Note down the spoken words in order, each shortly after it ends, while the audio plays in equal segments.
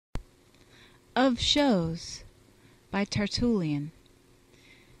of Shows by Tertullian,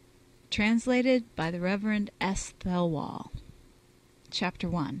 translated by the Reverend S. Thelwall. Chapter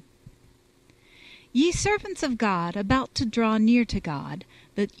 1. Ye servants of God, about to draw near to God,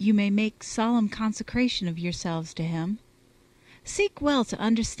 that you may make solemn consecration of yourselves to him, seek well to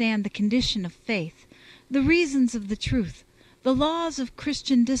understand the condition of faith, the reasons of the truth, the laws of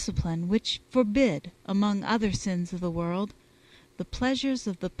Christian discipline, which forbid, among other sins of the world, the pleasures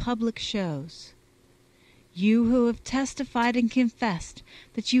of the public shows. You who have testified and confessed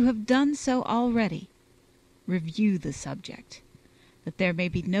that you have done so already, review the subject, that there may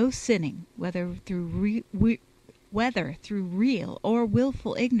be no sinning, whether through real or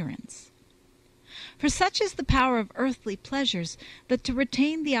wilful ignorance. For such is the power of earthly pleasures, that to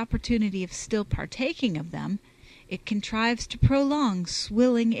retain the opportunity of still partaking of them, it contrives to prolong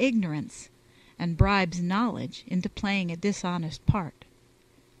swilling ignorance, and bribes knowledge into playing a dishonest part.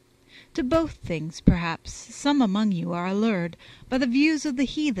 To both things, perhaps, some among you are allured by the views of the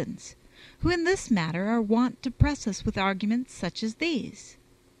heathens, who in this matter are wont to press us with arguments such as these.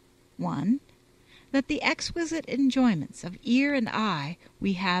 1. That the exquisite enjoyments of ear and eye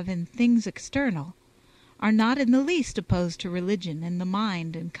we have in things external are not in the least opposed to religion in the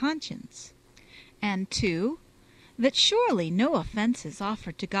mind and conscience. And 2. That surely no offense is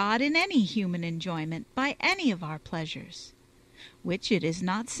offered to God in any human enjoyment by any of our pleasures, which it is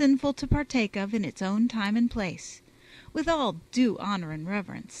not sinful to partake of in its own time and place, with all due honor and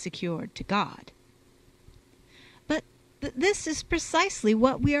reverence secured to God. But this is precisely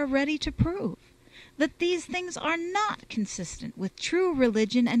what we are ready to prove, that these things are not consistent with true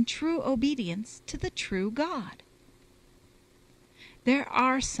religion and true obedience to the true God. There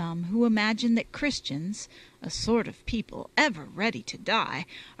are some who imagine that Christians, a sort of people ever ready to die,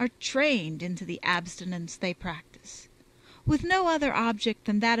 are trained into the abstinence they practice, with no other object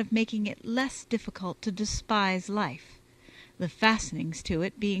than that of making it less difficult to despise life, the fastenings to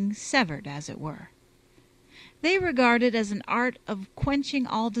it being severed, as it were. They regard it as an art of quenching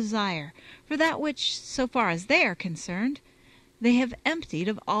all desire, for that which, so far as they are concerned, they have emptied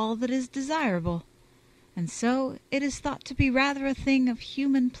of all that is desirable, and so it is thought to be rather a thing of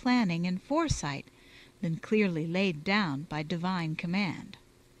human planning and foresight than clearly laid down by divine command.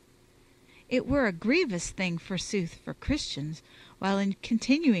 It were a grievous thing, forsooth, for Christians, while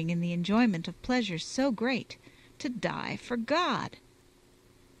continuing in the enjoyment of pleasures so great, to die for God.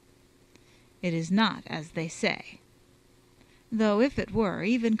 It is not as they say. Though if it were,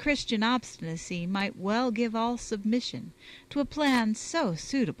 even Christian obstinacy might well give all submission to a plan so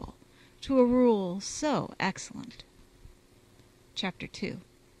suitable, to a rule so excellent. Chapter 2.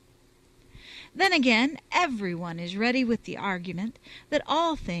 Then again, everyone is ready with the argument that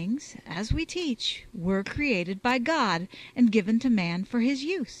all things, as we teach, were created by God and given to man for his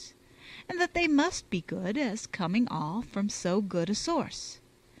use, and that they must be good as coming all from so good a source,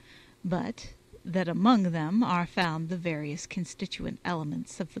 but that among them are found the various constituent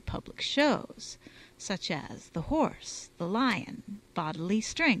elements of the public shows, such as the horse, the lion, bodily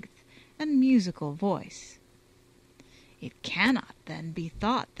strength, and musical voice. It cannot, then, be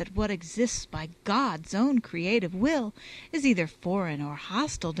thought that what exists by God's own creative will is either foreign or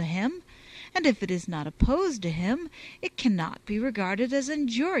hostile to him, and if it is not opposed to him, it cannot be regarded as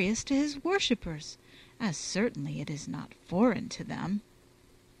injurious to his worshippers, as certainly it is not foreign to them.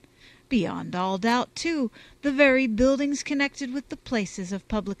 Beyond all doubt, too, the very buildings connected with the places of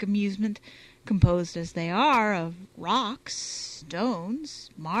public amusement, composed as they are of rocks, stones,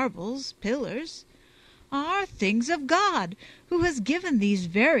 marbles, pillars, are things of God, who has given these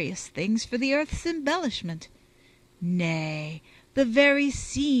various things for the earth's embellishment. Nay, the very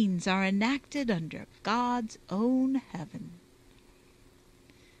scenes are enacted under God's own heaven.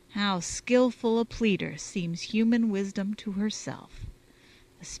 How skilful a pleader seems human wisdom to herself,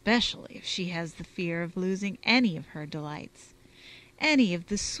 especially if she has the fear of losing any of her delights, any of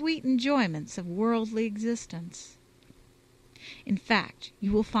the sweet enjoyments of worldly existence. In fact,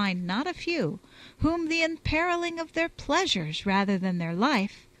 you will find not a few whom the imperiling of their pleasures rather than their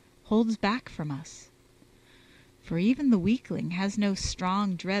life holds back from us. For even the weakling has no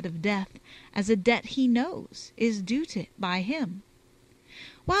strong dread of death as a debt he knows is due by him,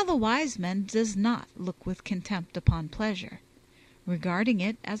 while the wise man does not look with contempt upon pleasure, regarding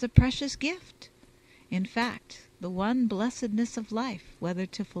it as a precious gift, in fact, the one blessedness of life, whether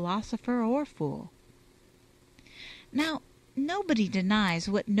to philosopher or fool. Now, nobody denies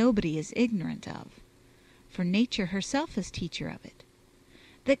what nobody is ignorant of, for nature herself is teacher of it,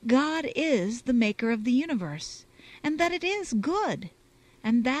 that God is the maker of the universe, and that it is good,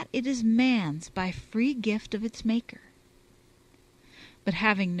 and that it is man's by free gift of its maker. but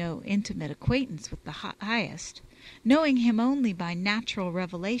having no intimate acquaintance with the highest, knowing him only by natural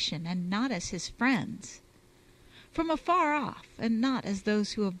revelation and not as his friends, from afar off and not as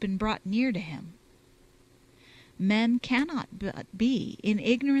those who have been brought near to him. Men cannot but be in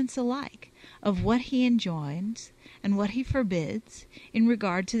ignorance alike of what he enjoins and what he forbids in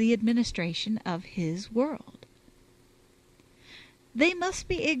regard to the administration of his world. They must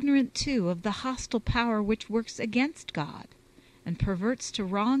be ignorant, too, of the hostile power which works against God, and perverts to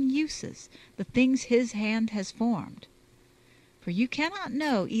wrong uses the things his hand has formed. For you cannot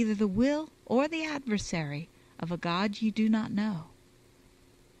know either the will or the adversary of a God you do not know.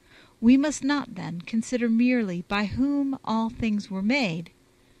 We must not, then, consider merely by whom all things were made,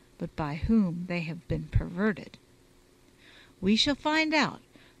 but by whom they have been perverted. We shall find out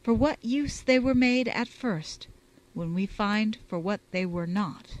for what use they were made at first, when we find for what they were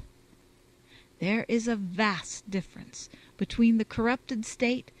not. There is a vast difference between the corrupted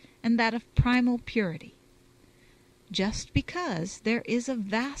state and that of primal purity, just because there is a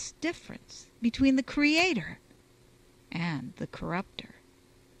vast difference between the Creator and the corrupter.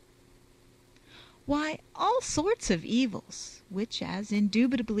 Why, all sorts of evils, which as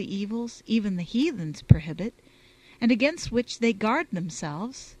indubitably evils even the heathens prohibit, and against which they guard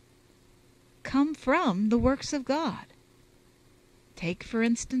themselves, come from the works of God. Take, for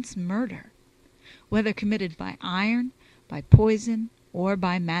instance, murder, whether committed by iron, by poison, or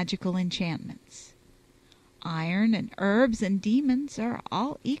by magical enchantments. Iron and herbs and demons are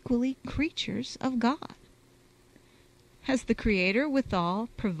all equally creatures of God. Has the Creator withal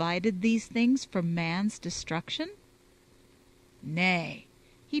provided these things for man's destruction? Nay,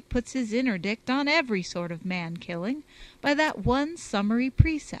 he puts his interdict on every sort of man-killing by that one summary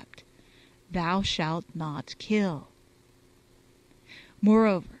precept, "Thou shalt not kill."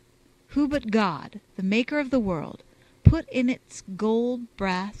 Moreover, who but God, the maker of the world, put in its gold,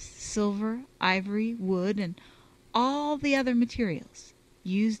 brass, silver, ivory, wood, and all the other materials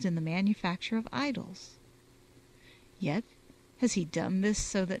used in the manufacture of idols? Yet has he done this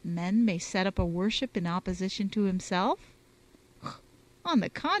so that men may set up a worship in opposition to himself? On the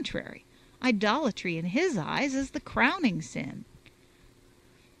contrary, idolatry in his eyes is the crowning sin.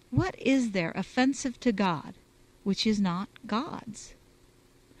 What is there offensive to God which is not God's?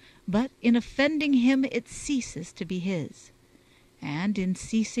 But in offending him it ceases to be his, and in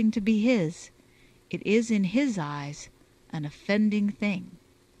ceasing to be his, it is in his eyes an offending thing.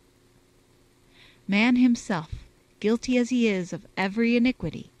 Man himself, guilty as he is of every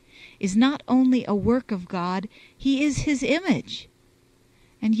iniquity, is not only a work of God, he is his image.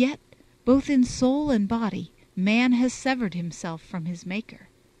 And yet, both in soul and body, man has severed himself from his Maker.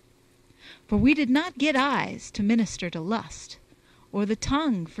 For we did not get eyes to minister to lust, or the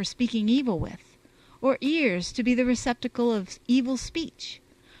tongue for speaking evil with, or ears to be the receptacle of evil speech,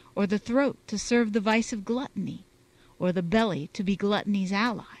 or the throat to serve the vice of gluttony, or the belly to be gluttony's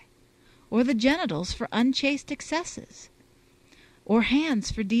ally, or the genitals for unchaste excesses, or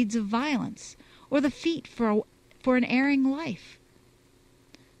hands for deeds of violence, or the feet for an erring life.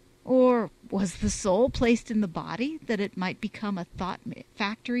 Or was the soul placed in the body that it might become a thought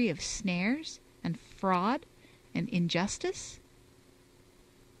factory of snares and fraud and injustice?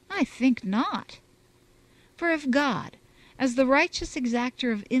 I think not. For if God, as the righteous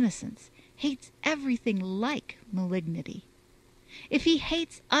exactor of innocence, hates everything like malignity, if he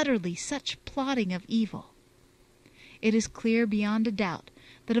hates utterly such plotting of evil, it is clear beyond a doubt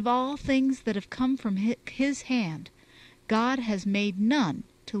that of all things that have come from his hand, God has made none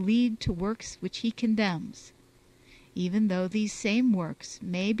to lead to works which he condemns, even though these same works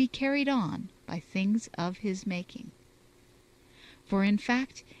may be carried on by things of his making. For in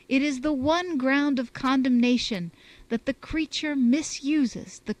fact, it is the one ground of condemnation that the creature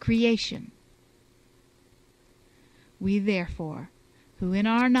misuses the creation. We therefore, who in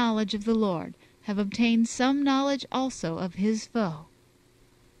our knowledge of the Lord have obtained some knowledge also of his foe,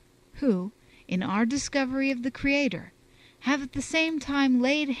 who, in our discovery of the Creator, have at the same time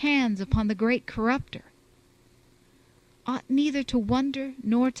laid hands upon the great corrupter, ought neither to wonder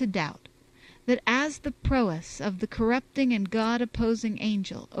nor to doubt that as the prowess of the corrupting and God-opposing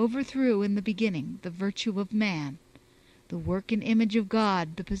angel overthrew in the beginning the virtue of man, the work and image of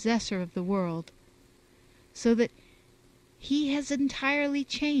God, the possessor of the world, so that he has entirely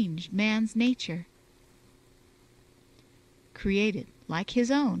changed man's nature, created like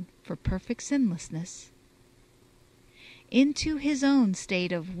his own for perfect sinlessness, into his own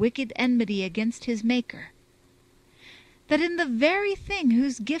state of wicked enmity against his Maker, that in the very thing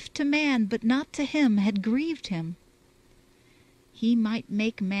whose gift to man but not to him had grieved him, he might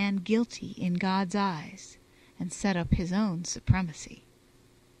make man guilty in God's eyes and set up his own supremacy.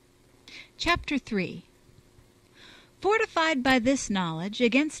 Chapter 3. Fortified by this knowledge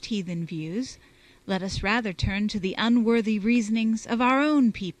against heathen views, let us rather turn to the unworthy reasonings of our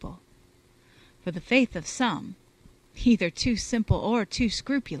own people. For the faith of some, either too simple or too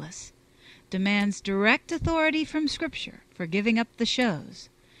scrupulous, demands direct authority from Scripture for giving up the shows,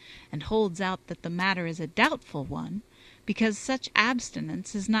 and holds out that the matter is a doubtful one, because such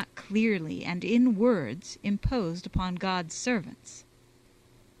abstinence is not clearly and in words imposed upon God's servants.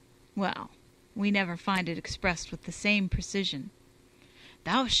 Well, we never find it expressed with the same precision.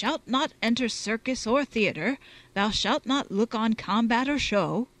 Thou shalt not enter circus or theatre, thou shalt not look on combat or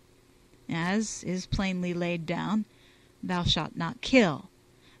show, as is plainly laid down, thou shalt not kill,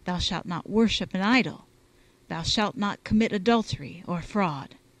 thou shalt not worship an idol, thou shalt not commit adultery or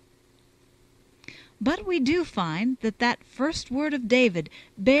fraud. But we do find that that first word of David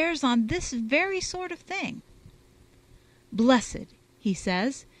bears on this very sort of thing. Blessed, he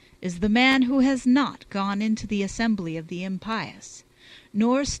says, is the man who has not gone into the assembly of the impious,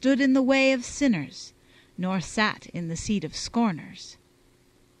 nor stood in the way of sinners, nor sat in the seat of scorners.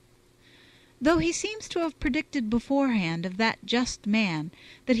 Though he seems to have predicted beforehand of that just man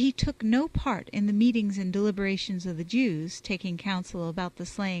that he took no part in the meetings and deliberations of the Jews, taking counsel about the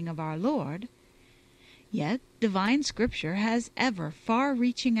slaying of our Lord, yet divine Scripture has ever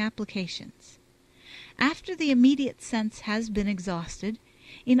far-reaching applications. After the immediate sense has been exhausted,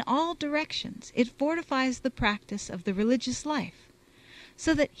 in all directions it fortifies the practice of the religious life,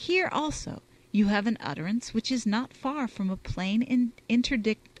 so that here also you have an utterance which is not far from a plain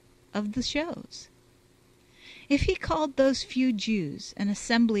interdict of the shows. If he called those few Jews an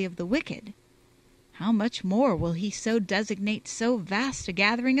assembly of the wicked, how much more will he so designate so vast a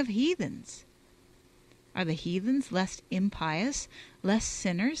gathering of heathens? Are the heathens less impious, less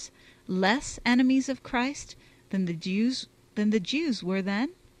sinners, less enemies of Christ than the Jews were then?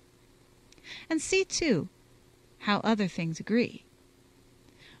 And see, too, how other things agree.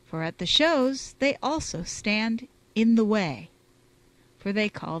 For at the shows they also stand in the way. For they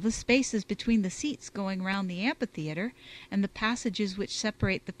call the spaces between the seats going round the amphitheatre and the passages which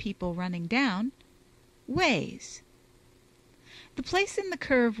separate the people running down, ways. The place in the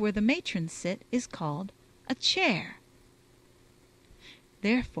curve where the matrons sit is called a chair.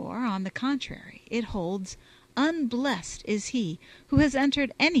 Therefore, on the contrary, it holds, unblessed is he who has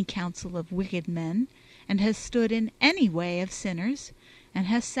entered any council of wicked men, and has stood in any way of sinners, and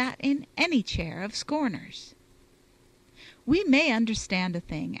has sat in any chair of scorners. We may understand a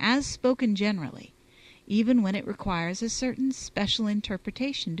thing as spoken generally, even when it requires a certain special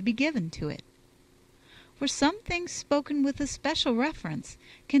interpretation to be given to it. For some things spoken with a special reference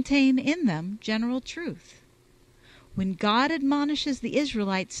contain in them general truth. When God admonishes the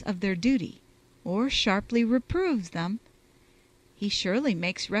Israelites of their duty, or sharply reproves them, he surely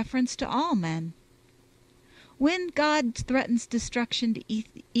makes reference to all men. When God threatens destruction to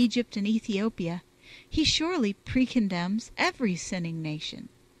Egypt and Ethiopia, he surely precondemns every sinning nation,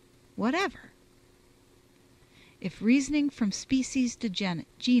 whatever. If reasoning from species to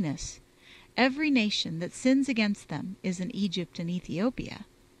genus, every nation that sins against them is an Egypt and Ethiopia,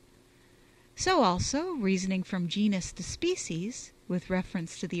 so also, reasoning from genus to species, with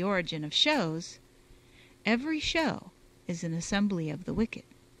reference to the origin of shows, every show is an assembly of the wicked.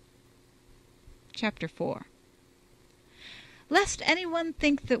 Chapter 4. Lest anyone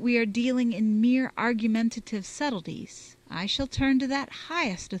think that we are dealing in mere argumentative subtleties, I shall turn to that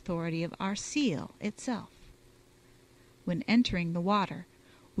highest authority of our seal itself. When entering the water,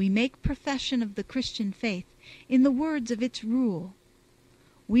 we make profession of the Christian faith in the words of its rule.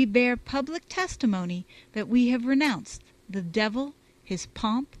 We bear public testimony that we have renounced the devil, his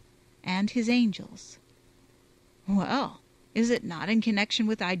pomp, and his angels. Well, is it not in connection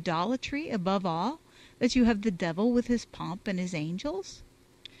with idolatry, above all, that you have the devil with his pomp and his angels?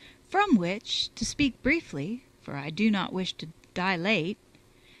 From which, to speak briefly, for I do not wish to dilate,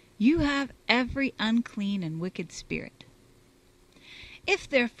 you have every unclean and wicked spirit. If,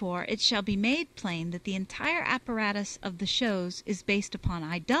 therefore, it shall be made plain that the entire apparatus of the shows is based upon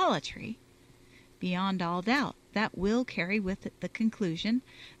idolatry, beyond all doubt that will carry with it the conclusion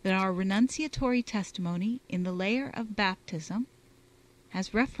that our renunciatory testimony in the layer of baptism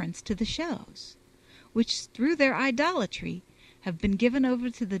has reference to the shows, which through their idolatry have been given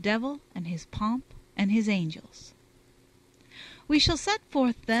over to the devil and his pomp and his angels. We shall set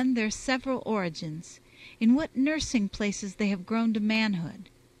forth then their several origins, in what nursing places they have grown to manhood.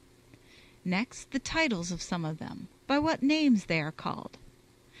 Next, the titles of some of them, by what names they are called.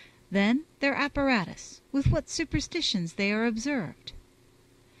 Then their apparatus, with what superstitions they are observed.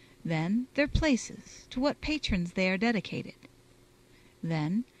 Then their places, to what patrons they are dedicated.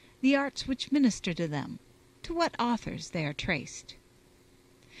 Then the arts which minister to them, to what authors they are traced.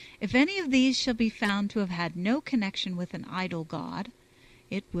 If any of these shall be found to have had no connection with an idol god,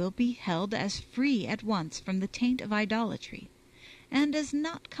 it will be held as free at once from the taint of idolatry, and as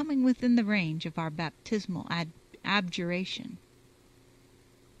not coming within the range of our baptismal abjuration.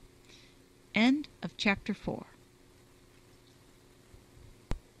 End of chapter 4.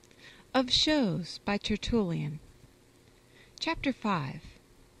 Of Shows by Tertullian. Chapter 5.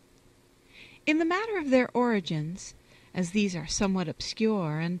 In the matter of their origins, as these are somewhat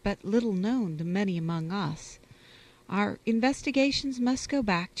obscure and but little known to many among us, our investigations must go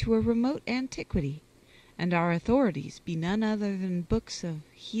back to a remote antiquity, and our authorities be none other than books of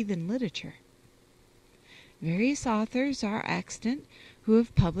heathen literature. Various authors are extant who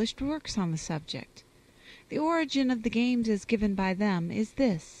have published works on the subject. The origin of the games as given by them is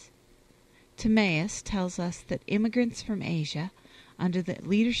this. Timaeus tells us that immigrants from Asia, under the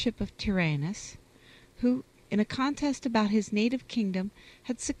leadership of Tyrannus, who, in a contest about his native kingdom,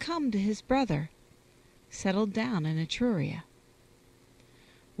 had succumbed to his brother, settled down in Etruria.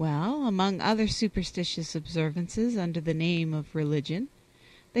 Well, among other superstitious observances under the name of religion,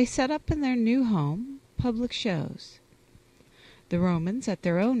 they set up in their new home public shows. The Romans, at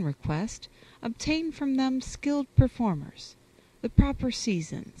their own request, obtained from them skilled performers, the proper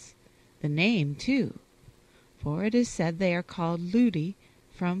seasons, the name too, for it is said they are called ludi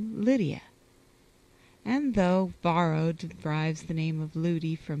from Lydia. And though Varro derives the name of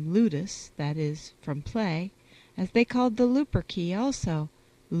ludi from ludus, that is, from play, as they called the Luperci also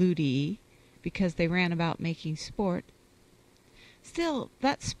ludii, because they ran about making sport, still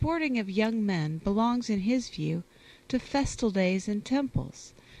that sporting of young men belongs in his view to festal days in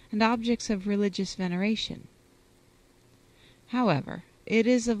temples and objects of religious veneration. However, it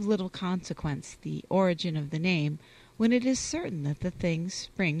is of little consequence the origin of the name, when it is certain that the thing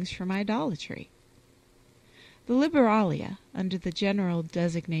springs from idolatry. The Liberalia, under the general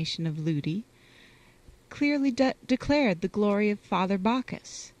designation of ludi, clearly declared the glory of Father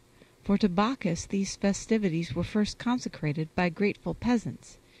Bacchus, for to Bacchus these festivities were first consecrated by grateful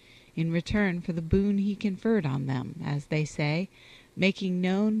peasants, in return for the boon he conferred on them, as they say, making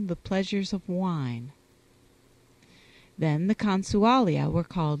known the pleasures of wine. Then the Consualia were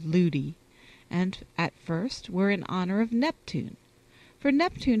called ludi, and at first were in honor of Neptune, for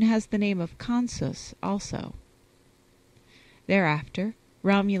Neptune has the name of Consus also. Thereafter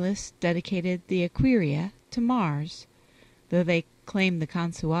Romulus dedicated the Equirria to Mars, though they claim the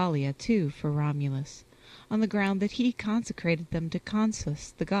Consualia too for Romulus, on the ground that he consecrated them to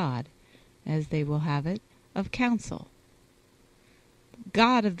Consus the god, as they will have it, of counsel.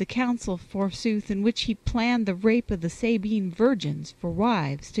 God of the council, forsooth, in which he planned the rape of the Sabine virgins for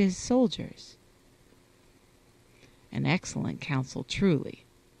wives to his soldiers. An excellent counsel truly,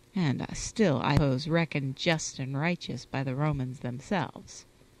 and still, I suppose, reckoned just and righteous by the Romans themselves.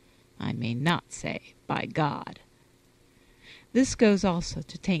 I may not say by God. This goes also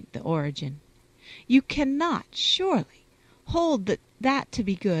to taint the origin. You cannot, surely, hold that to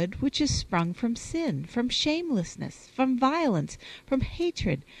be good which is sprung from sin, from shamelessness, from violence, from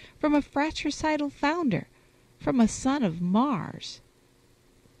hatred, from a fratricidal founder, from a son of Mars.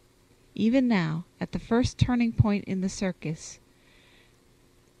 Even now, at the first turning point in the circus,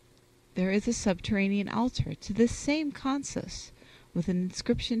 there is a subterranean altar to this same Consus, with an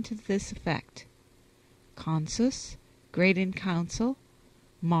inscription to this effect: Consus, great in council,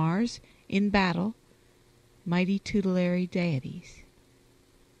 Mars, in battle, mighty tutelary deities.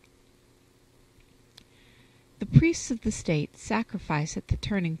 The priests of the state sacrifice at the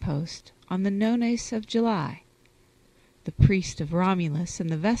turning post on the nones of July, the priest of Romulus and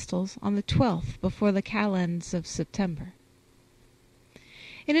the Vestals on the 12th before the calends of September.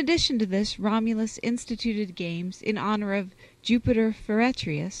 In addition to this, Romulus instituted games in honor of Jupiter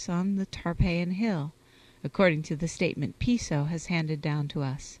Feretrius on the Tarpeian hill, according to the statement Piso has handed down to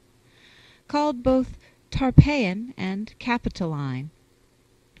us, called both Tarpeian and Capitoline.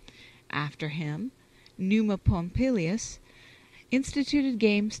 After him, Numa Pompilius instituted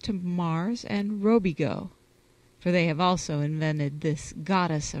games to Mars and Robigo, for they have also invented this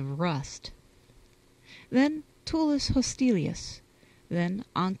goddess of rust. Then Tullus Hostilius, then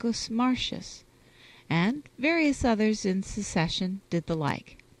Ancus Martius, and various others in succession did the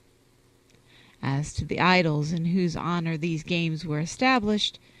like. As to the idols in whose honor these games were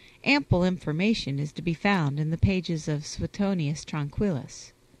established, ample information is to be found in the pages of Suetonius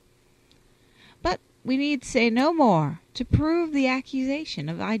Tranquillus. But we need say no more to prove the accusation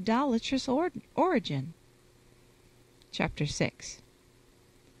of idolatrous origin. Chapter 6.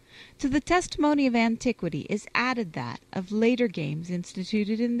 To the testimony of antiquity is added that of later games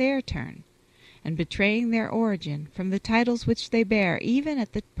instituted in their turn, and betraying their origin from the titles which they bear even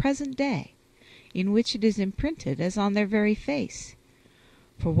at the present day, in which it is imprinted as on their very face,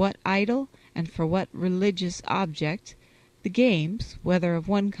 for what idol and for what religious object the games, whether of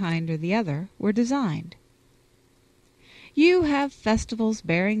one kind or the other, were designed. You have festivals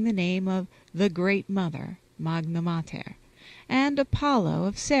bearing the name of the Great Mother, Magna Mater, and Apollo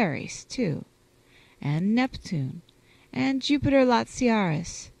of Ceres, too, and Neptune, and Jupiter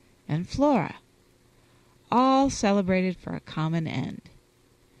Latiaris, and Flora, all celebrated for a common end.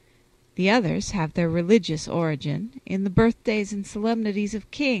 The others have their religious origin in the birthdays and solemnities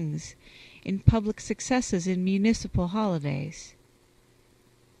of kings, in public successes in municipal holidays.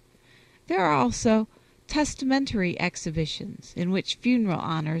 There are also testamentary exhibitions, in which funeral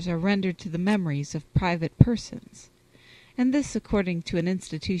honors are rendered to the memories of private persons, and this according to an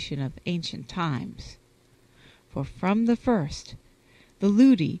institution of ancient times. For from the first, the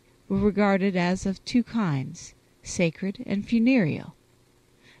ludi were regarded as of two kinds, sacred and funereal,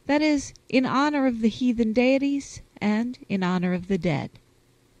 that is, in honor of the heathen deities and in honor of the dead.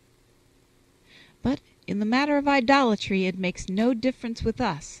 But in the matter of idolatry it makes no difference with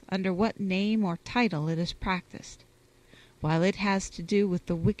us under what name or title it is practiced, while it has to do with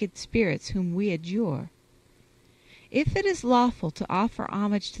the wicked spirits whom we adjure. If it is lawful to offer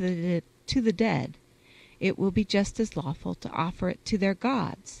homage to the dead, it will be just as lawful to offer it to their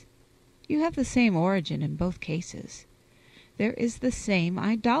gods. You have the same origin in both cases. There is the same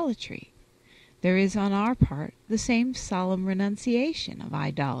idolatry. There is on our part the same solemn renunciation of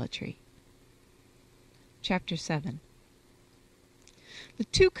idolatry. Chapter 7. The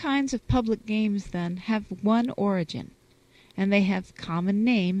two kinds of public games, then, have one origin, and they have common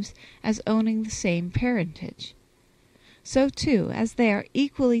names as owning the same parentage. So, too, as they are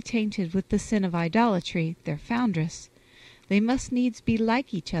equally tainted with the sin of idolatry, their foundress, they must needs be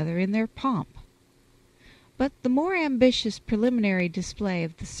like each other in their pomp. But the more ambitious preliminary display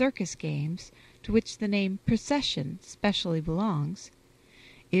of the circus games, to which the name procession specially belongs,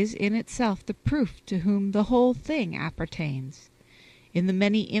 is in itself the proof to whom the whole thing appertains, in the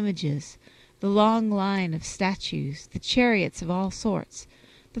many images, the long line of statues, the chariots of all sorts,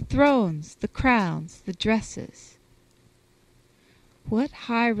 the thrones, the crowns, the dresses. What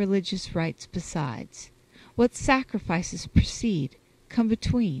high religious rites besides, what sacrifices precede, come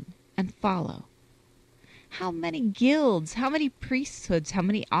between, and follow? How many guilds, how many priesthoods, how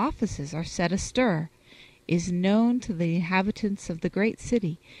many offices are set astir, is known to the inhabitants of the great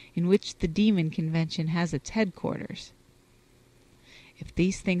city in which the demon convention has its headquarters. If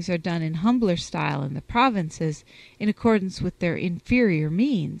these things are done in humbler style in the provinces, in accordance with their inferior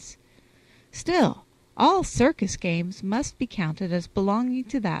means, still all circus games must be counted as belonging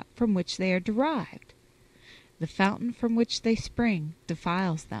to that from which they are derived. The fountain from which they spring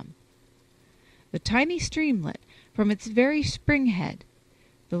defiles them. The tiny streamlet from its very spring-head,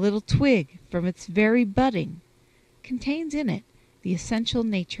 the little twig from its very budding, contains in it the essential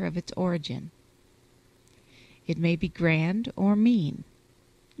nature of its origin. It may be grand or mean.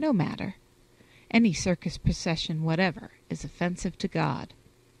 No matter. Any circus procession whatever is offensive to God.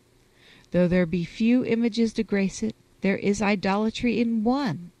 Though there be few images to grace it, there is idolatry in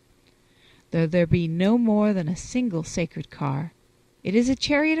one. Though there be no more than a single sacred car, it is a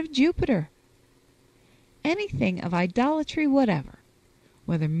chariot of Jupiter. Anything of idolatry whatever,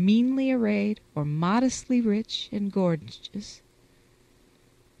 whether meanly arrayed or modestly rich and gorgeous,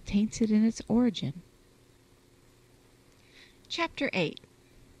 taints it in its origin. Chapter 8.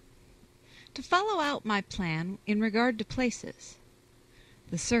 To follow out my plan in regard to places,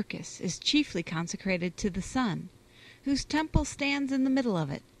 the circus is chiefly consecrated to the sun, whose temple stands in the middle of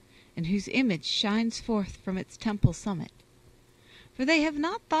it, and whose image shines forth from its temple summit. For they have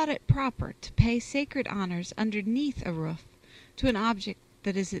not thought it proper to pay sacred honors underneath a roof to an object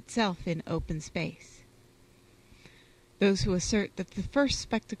that is itself in open space. Those who assert that the first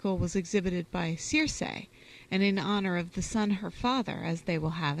spectacle was exhibited by Circe, and in honor of the sun her father, as they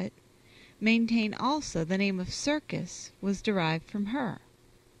will have it, maintain also the name of circus was derived from her.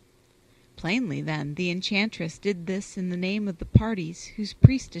 Plainly, then, the enchantress did this in the name of the parties whose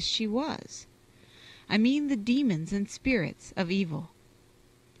priestess she was. I mean the demons and spirits of evil.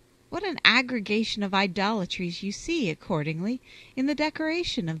 What an aggregation of idolatries you see, accordingly, in the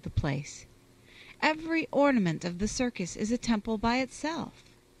decoration of the place. Every ornament of the circus is a temple by itself.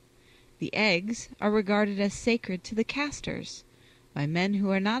 The eggs are regarded as sacred to the castors, by men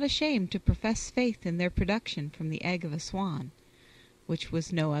who are not ashamed to profess faith in their production from the egg of a swan, which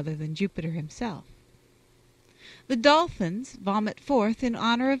was no other than Jupiter himself. The dolphins vomit forth in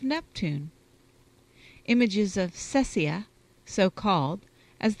honor of Neptune. Images of Cessia, so called,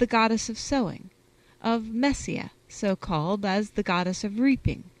 as the goddess of sowing, of Messia, so called, as the goddess of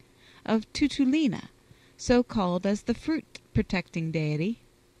reaping, of Tertullian, so called as the fruit-protecting deity,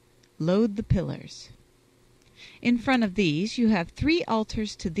 load the pillars. In front of these you have 3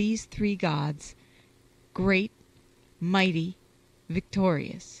 altars to these 3 gods, great, mighty,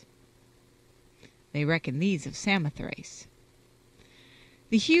 victorious. They reckon these of Samothrace.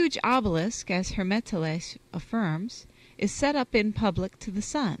 The huge obelisk, as Hermeteles affirms, is set up in public to the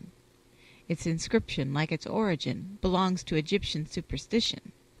sun. Its inscription, like its origin, belongs to Egyptian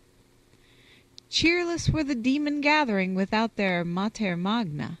superstition. Cheerless were the demon gathering without their Mater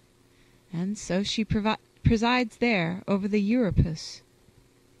Magna, and so she presides there over the Euripus.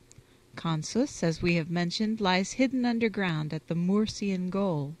 Consus, as we have mentioned, lies hidden underground at the Murcian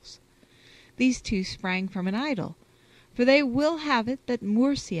Goals. These 2 sprang from an idol, for they will have it that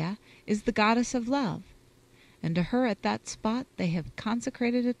Murcia is the goddess of love, and to her at that spot they have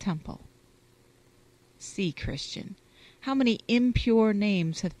consecrated a temple. See, Christian, how many impure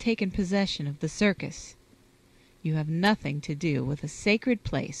names have taken possession of the circus. You have nothing to do with a sacred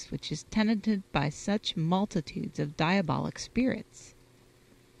place which is tenanted by such multitudes of diabolic spirits.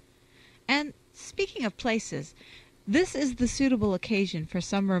 And speaking of places, this is the suitable occasion for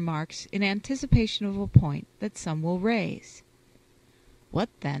some remarks in anticipation of a point that some will raise. What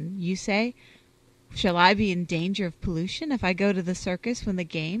then, you say, shall I be in danger of pollution if I go to the circus when the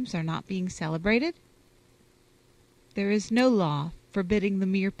games are not being celebrated? There is no law forbidding the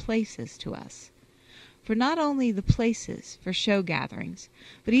mere places to us, for not only the places for show gatherings,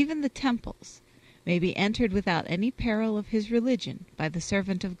 but even the temples, may be entered without any peril of his religion by the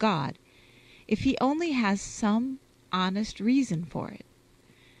servant of God, if he only has some honest reason for it,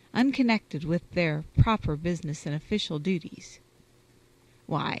 unconnected with their proper business and official duties.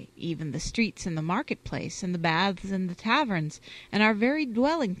 Why, even the streets and the marketplace, and the baths and the taverns, and our very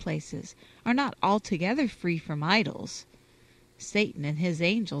dwelling places, are not altogether free from idols. Satan and his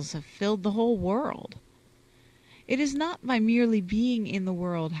angels have filled the whole world. It is not by merely being in the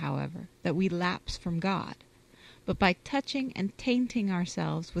world, however, that we lapse from God, but by touching and tainting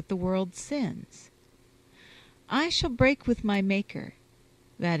ourselves with the world's sins. I shall break with my Maker,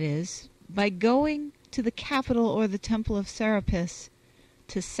 that is, by going to the Capitol or the temple of Serapis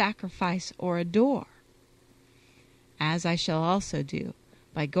to sacrifice or adore, as I shall also do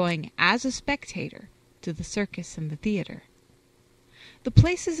by going as a spectator to the circus and the theater. The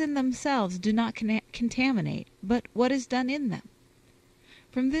places in themselves do not contaminate, but what is done in them.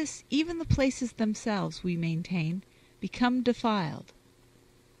 From this even the places themselves, we maintain, become defiled.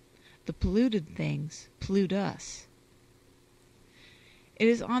 The polluted things pollute us. It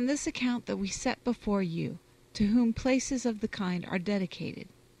is on this account that we set before you, to whom places of the kind are dedicated,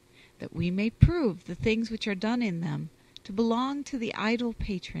 that we may prove the things which are done in them to belong to the idol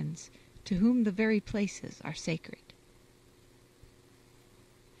patrons, to whom the very places are sacred.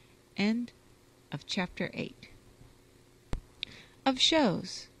 End of chapter 8. Of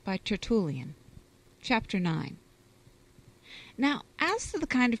Shows by Tertullian. Chapter 9. Now, as to the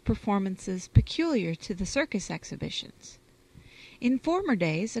kind of performances peculiar to the circus exhibitions. In former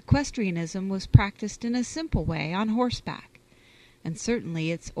days, equestrianism was practiced in a simple way on horseback, and certainly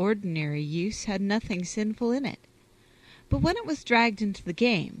its ordinary use had nothing sinful in it. But when it was dragged into the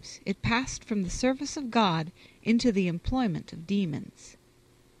games, it passed from the service of God into the employment of demons.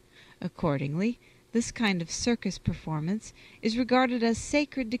 Accordingly, this kind of circus performance is regarded as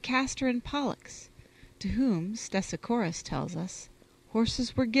sacred to Castor and Pollux, to whom, Stesichorus tells us,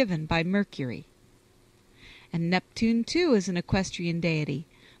 horses were given by Mercury. And Neptune, too, is an equestrian deity,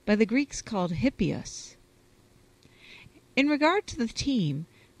 by the Greeks called Hippias. In regard to the team,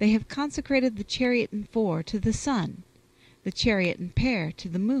 they have consecrated the chariot and 4 to the sun, the chariot and pair to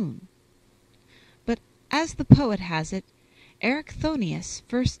the moon. But, as the poet has it, Erichthonius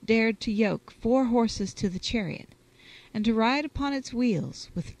first dared to yoke 4 horses to the chariot, and to ride upon its wheels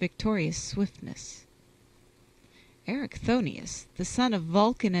with victorious swiftness. Erichthonius, the son of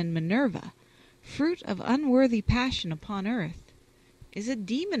Vulcan and Minerva, fruit of unworthy passion upon earth, is a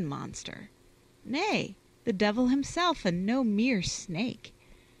demon monster, nay, the devil himself, and no mere snake.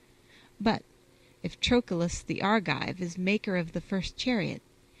 But if Trochilus the Argive is maker of the first chariot,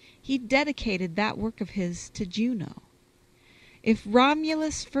 he dedicated that work of his to Juno. If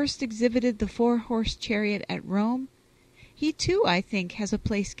Romulus first exhibited the 4-horse chariot at Rome, he too, I think, has a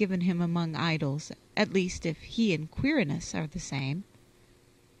place given him among idols, at least if he and Quirinus are the same.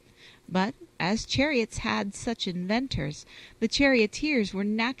 But, as chariots had such inventors, the charioteers were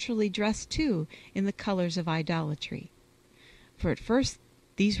naturally dressed too in the colors of idolatry. For at first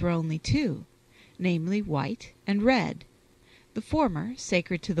these were only two, namely white and red, the former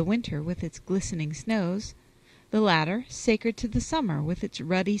sacred to the winter with its glistening snows, the latter sacred to the summer with its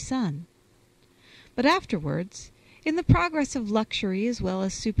ruddy sun. But afterwards, in the progress of luxury as well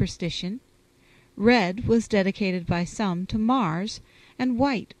as superstition, red was dedicated by some to Mars, and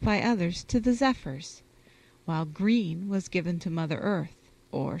white by others to the Zephyrs, while green was given to Mother Earth,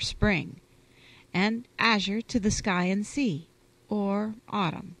 or spring, and azure to the sky and sea, or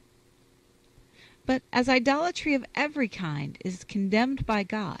autumn. But as idolatry of every kind is condemned by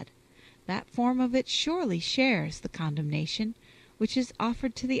God, that form of it surely shares the condemnation which is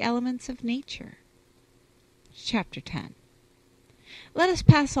offered to the elements of nature. Chapter 10. Let us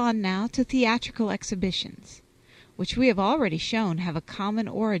pass on now to theatrical exhibitions, which we have already shown have a common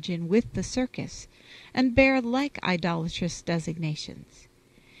origin with the circus, and bear like idolatrous designations,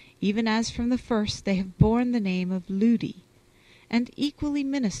 even as from the first they have borne the name of ludi, and equally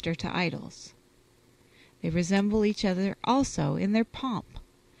minister to idols. They resemble each other also in their pomp,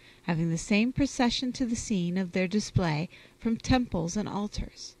 having the same procession to the scene of their display from temples and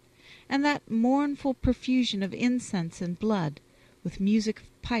altars, and that mournful profusion of incense and blood, with music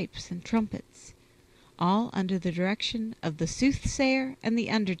of pipes and trumpets, all under the direction of the soothsayer and the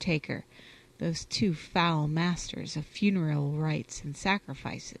undertaker, those two foul masters of funeral rites and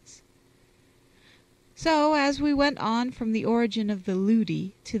sacrifices. So, as we went on from the origin of the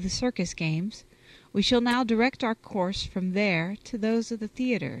ludi to the circus games, we shall now direct our course from there to those of the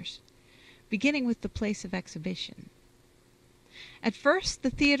theaters, beginning with the place of exhibition. At first the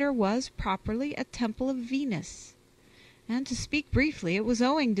theater was properly a temple of Venus, and to speak briefly, it was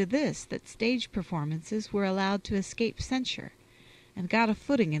owing to this that stage performances were allowed to escape censure, and got a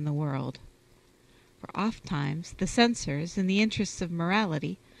footing in the world. For ofttimes the censors, in the interests of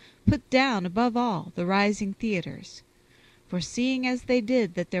morality, put down above all the rising theaters, foreseeing as they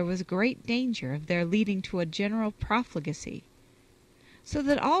did that there was great danger of their leading to a general profligacy, so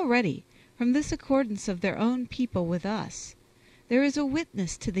that already, from this accordance of their own people with us, there is a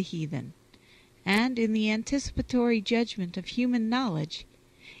witness to the heathen, and in the anticipatory judgment of human knowledge,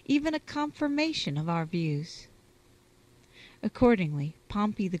 even a confirmation of our views. Accordingly,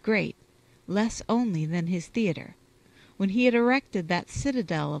 Pompey the Great, less only than his theatre, when he had erected that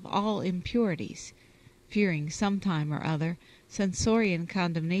citadel of all impurities, fearing sometime or other censorian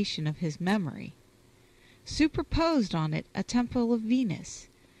condemnation of his memory, superposed on it a temple of Venus,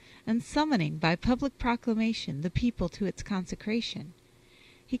 and summoning by public proclamation the people to its consecration,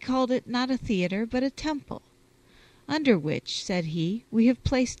 he called it not a theatre but a temple, under which, said he, we have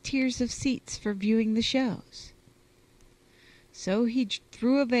placed tiers of seats for viewing the shows. So he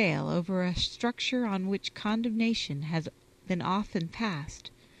threw a veil over a structure on which condemnation has been often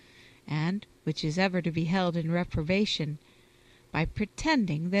passed, and which is ever to be held in reprobation, by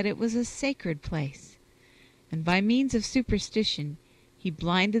pretending that it was a sacred place, and by means of superstition he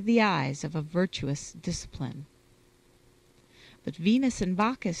blinded the eyes of a virtuous discipline. But Venus and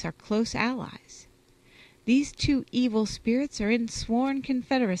Bacchus are close allies. These two evil spirits are in sworn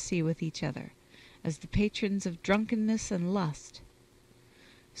confederacy with each other, as the patrons of drunkenness and lust.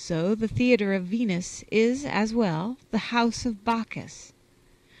 So the theatre of Venus is as well the house of Bacchus,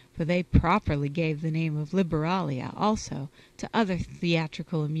 for they properly gave the name of Liberalia also to other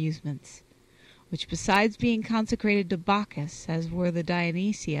theatrical amusements, which besides being consecrated to Bacchus, as were the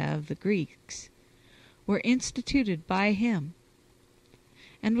Dionysia of the Greeks, were instituted by him.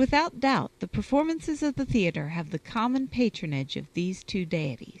 And without doubt the performances of the theatre have the common patronage of these two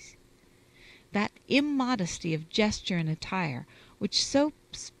deities. That immodesty of gesture and attire, which so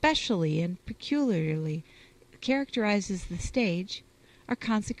specially and peculiarly characterizes the stage, are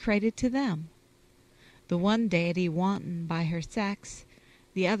consecrated to them, the one deity wanton by her sex,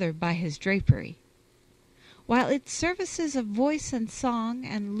 the other by his drapery, while its services of voice and song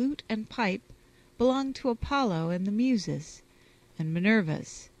and lute and pipe belong to Apollo and the Muses, and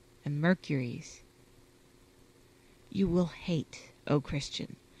Minervas and Mercuries. You will hate, O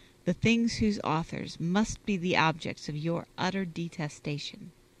Christian, the things whose authors must be the objects of your utter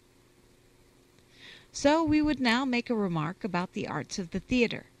detestation. So we would now make a remark about the arts of the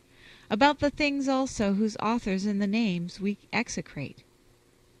theatre, about the things also whose authors and the names we execrate.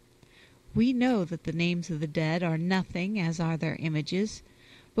 We know that the names of the dead are nothing, as are their images,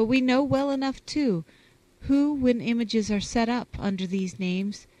 but we know well enough, too, who, when images are set up under these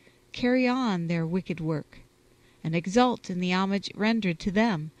names, carry on their wicked work, and exult in the homage rendered to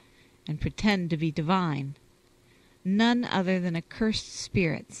them, and pretend to be divine, none other than accursed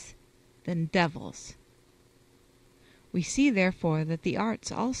spirits, than devils. We see, therefore, that the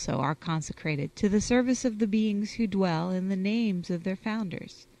arts also are consecrated to the service of the beings who dwell in the names of their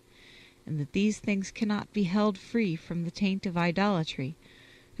founders, and that these things cannot be held free from the taint of idolatry,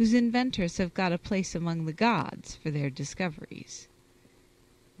 whose inventors have got a place among the gods for their discoveries.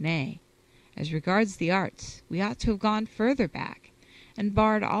 Nay, as regards the arts, we ought to have gone further back, and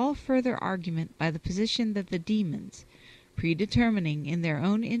barred all further argument by the position that the demons, predetermining in their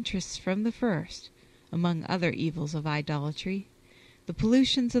own interests from the first, among other evils of idolatry, the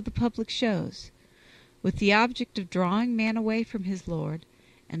pollutions of the public shows, with the object of drawing man away from his Lord,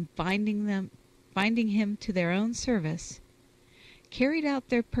 and binding him to their own service, carried out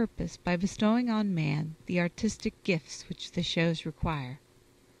their purpose by bestowing on man the artistic gifts which the shows require.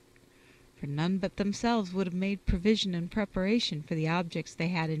 For none but themselves would have made provision and preparation for the objects they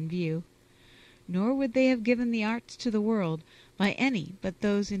had in view, nor would they have given the arts to the world by any but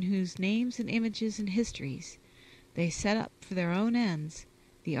those in whose names and images and histories they set up for their own ends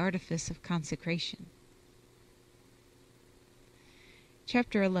the artifice of consecration.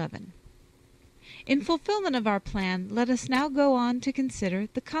 Chapter 11. In fulfillment of our plan, let us now go on to consider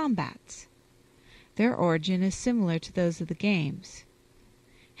the combats. Their origin is similar to those of the games.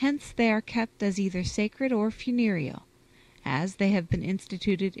 Hence they are kept as either sacred or funereal, as they have been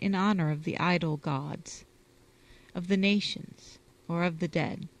instituted in honor of the idol gods, of the nations, or of the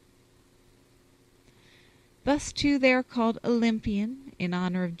dead. Thus, too, they are called Olympian, in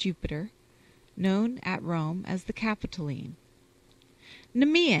honor of Jupiter, known at Rome as the Capitoline;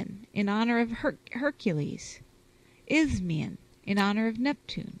 Nemean, in honor of Hercules; Isthmian, in honor of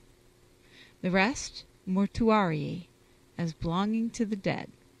Neptune; the rest Mortuarii, as belonging to the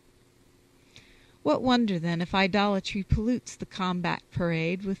dead. What wonder, then, if idolatry pollutes the combat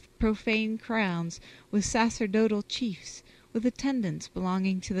parade with profane crowns, with sacerdotal chiefs, with attendants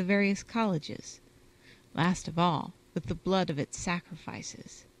belonging to the various colleges, last of all, with the blood of its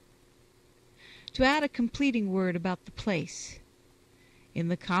sacrifices. To add a completing word about the place, in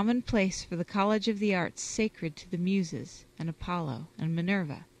the common place for the college of the arts sacred to the Muses, and Apollo, and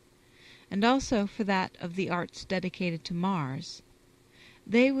Minerva, and also for that of the arts dedicated to Mars,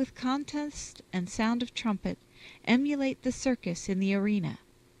 they with contest and sound of trumpet emulate the circus in the arena,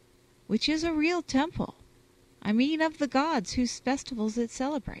 which is a real temple, I mean of the gods whose festivals it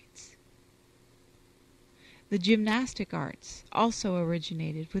celebrates. The gymnastic arts also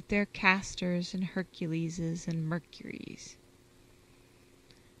originated with their Castors and Herculeses and Mercuries.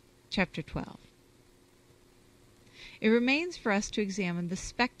 Chapter 12. It remains for us to examine the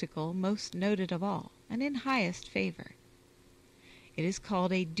spectacle most noted of all, and in highest favor. It is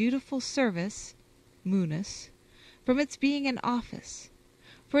called a dutiful service, munus, from its being an office,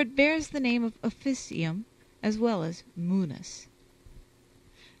 for it bears the name of officium as well as munus.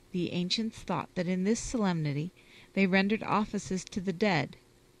 The ancients thought that in this solemnity they rendered offices to the dead.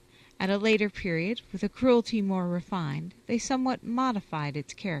 At a later period, with a cruelty more refined, they somewhat modified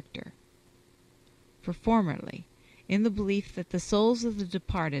its character. For formerly, in the belief that the souls of the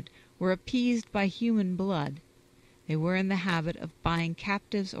departed were appeased by human blood, they were in the habit of buying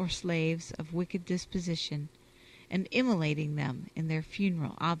captives or slaves of wicked disposition, and immolating them in their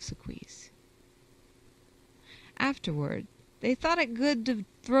funeral obsequies. Afterward, they thought it good to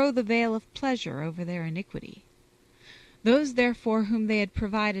throw the veil of pleasure over their iniquity. Those, therefore, whom they had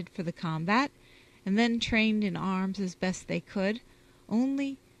provided for the combat, and then trained in arms as best they could,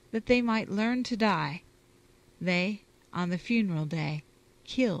 only that they might learn to die, they, on the funeral day,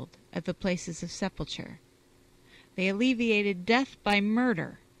 killed at the places of sepulture. They alleviated death by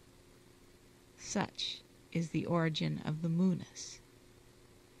murder. Such is the origin of the munus.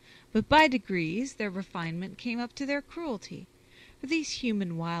 But by degrees their refinement came up to their cruelty, for these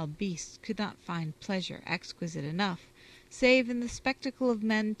human wild beasts could not find pleasure exquisite enough, save in the spectacle of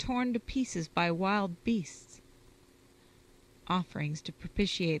men torn to pieces by wild beasts. Offerings to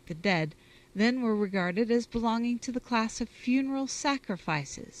propitiate the dead then were regarded as belonging to the class of funeral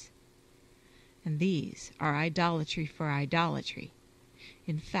sacrifices, and these are idolatry for idolatry.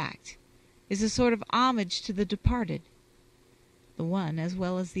 In fact, is a sort of homage to the departed. The one, as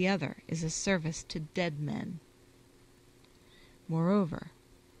well as the other, is a service to dead men. Moreover,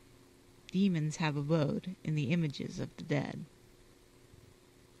 demons have abode in the images of the dead.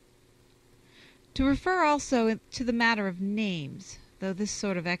 To refer also to the matter of names, though this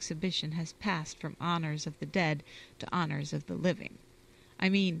sort of exhibition has passed from honors of the dead to honors of the living, I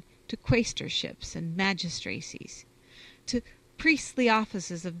mean to quaestorships and magistracies, to priestly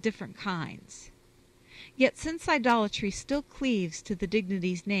offices of different kinds. Yet since idolatry still cleaves to the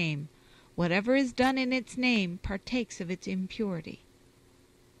dignity's name, whatever is done in its name partakes of its impurity.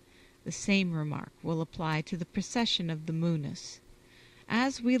 The The same remark will apply to the procession of the munus,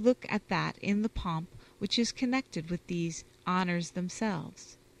 as we look at that in the pomp which is connected with these honors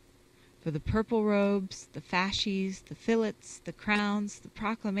themselves. For the purple robes, the fasces, the fillets, the crowns, the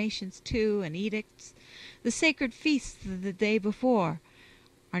proclamations too, and edicts, the sacred feasts of the day before,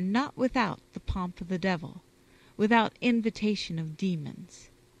 are not without the pomp of the devil, without invitation of demons.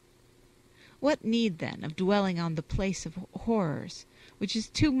 What need, then, of dwelling on the place of horrors, which is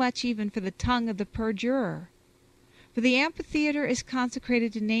too much even for the tongue of the perjurer? For the amphitheatre is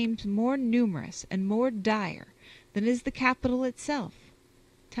consecrated to names more numerous and more dire than is the Capitol itself,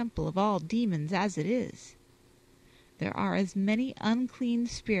 temple of all demons as it is. There are as many unclean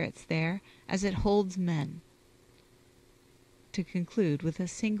spirits there as it holds men. To conclude with a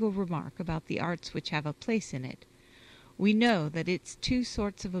single remark about the arts which have a place in it, we know that its two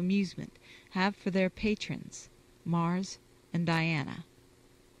sorts of amusement have for their patrons Mars and Diana.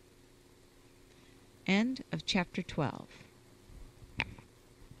 End of chapter 12.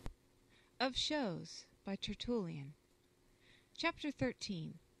 Of Shows by Tertullian. Chapter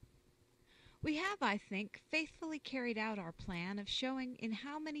 13. We have, I think, faithfully carried out our plan of showing in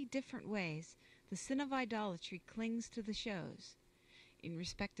how many different ways the sin of idolatry clings to the shows, in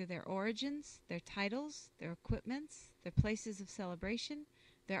respect of their origins, their titles, their equipments, their places of celebration,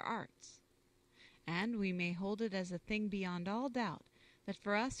 their arts. And we may hold it as a thing beyond all doubt that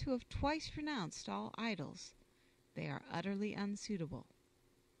for us who have twice renounced all idols, they are utterly unsuitable.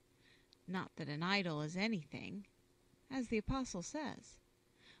 Not that an idol is anything, as the Apostle says,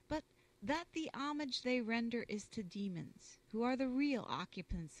 but that the homage they render is to demons, who are the real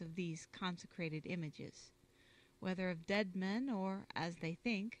occupants of these consecrated images, whether of dead men or, as they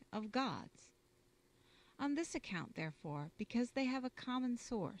think, of gods. On this account, therefore, because they have a common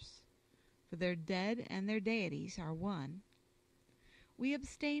source, for their dead and their deities are one, we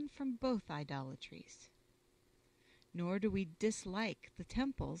abstain from both idolatries. Nor do we dislike the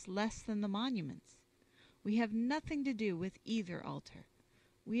temples less than the monuments. We have nothing to do with either altar.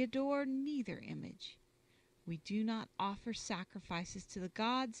 We adore neither image. We do not offer sacrifices to the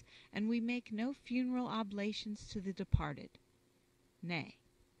gods, and we make no funeral oblations to the departed. Nay,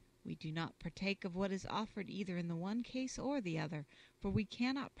 we do not partake of what is offered either in the one case or the other, for we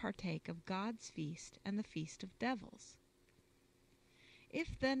cannot partake of God's feast and the feast of devils.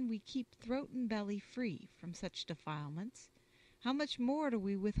 If then we keep throat and belly free from such defilements, how much more do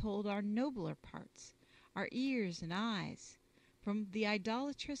we withhold our nobler parts, our ears and eyes, from the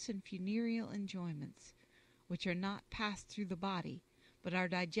idolatrous and funereal enjoyments, which are not passed through the body, but are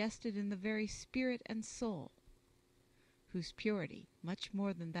digested in the very spirit and soul, whose purity, much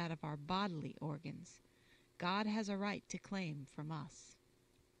more than that of our bodily organs, God has a right to claim from us.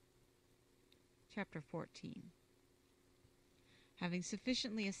 Chapter 14. Having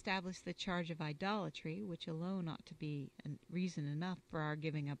sufficiently established the charge of idolatry, which alone ought to be reason enough for our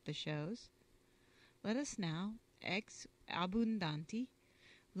giving up the shows, let us now, ex abundanti,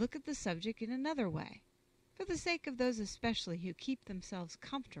 look at the subject in another way, for the sake of those especially who keep themselves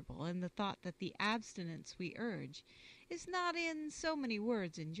comfortable in the thought that the abstinence we urge is not in so many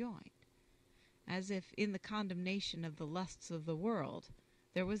words enjoined, as if in the condemnation of the lusts of the world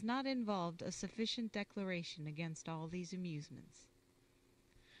there was not involved a sufficient declaration against all these amusements.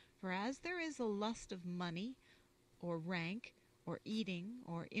 For as there is a lust of money, or rank, or eating,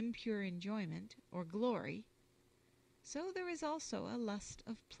 or impure enjoyment, or glory, so there is also a lust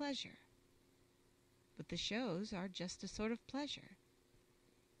of pleasure. But the shows are just a sort of pleasure.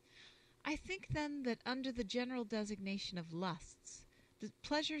 I think then that under the general designation of lusts, the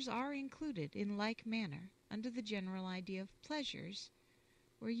pleasures are included in like manner under the general idea of pleasures,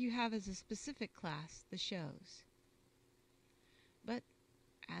 where you have as a specific class the shows. But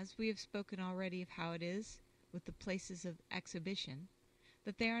as we have spoken already of how it is with the places of exhibition,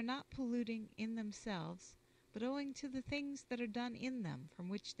 that they are not polluting in themselves, but owing to the things that are done in them, from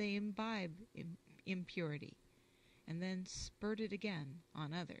which they imbibe impurity, and then spurt it again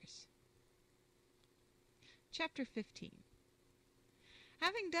on others. Chapter 15.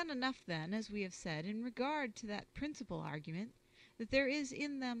 Having done enough, then, as we have said, in regard to that principal argument, that there is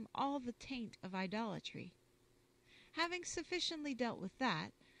in them all the taint of idolatry, having sufficiently dealt with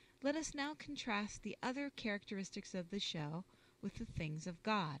that, let us now contrast the other characteristics of the show with the things of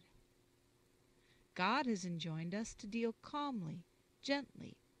God. God has enjoined us to deal calmly,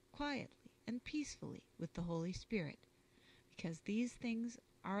 gently, quietly, and peacefully with the Holy Spirit, because these things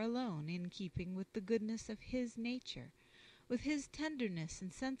are alone in keeping with the goodness of His nature, with His tenderness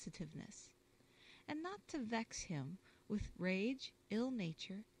and sensitiveness, and not to vex Him with rage, ill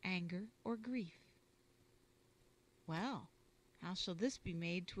nature, anger, or grief. Well, How shall this be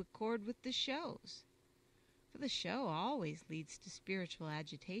made to accord with the shows? For the show always leads to spiritual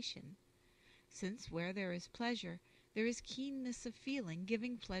agitation, since where there is pleasure, there is keenness of feeling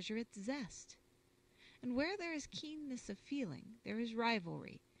giving pleasure its zest. And where there is keenness of feeling, there is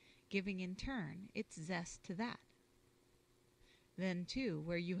rivalry, giving in turn its zest to that. Then, too,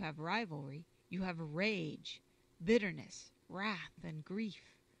 where you have rivalry, you have rage, bitterness, wrath, and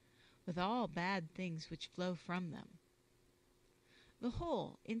grief, with all bad things which flow from them. The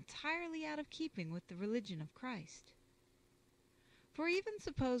whole entirely out of keeping with the religion of Christ. For even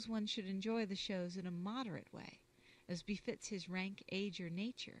suppose one should enjoy the shows in a moderate way, as befits his rank, age, or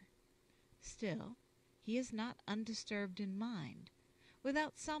nature, still he is not undisturbed in mind,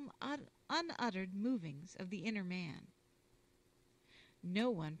 without some unuttered movings of the inner man.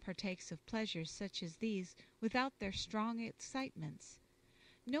 No one partakes of pleasures such as these without their strong excitements.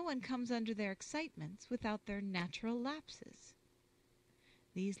 No one comes under their excitements without their natural lapses.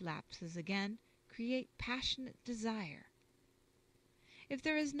 These lapses, again, create passionate desire. If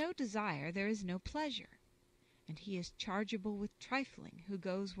there is no desire, there is no pleasure, and he is chargeable with trifling who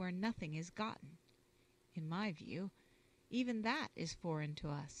goes where nothing is gotten. In my view, even that is foreign to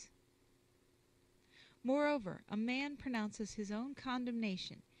us. Moreover, a man pronounces his own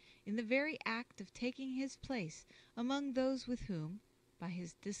condemnation in the very act of taking his place among those with whom, by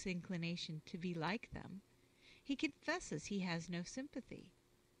his disinclination to be like them, he confesses he has no sympathy.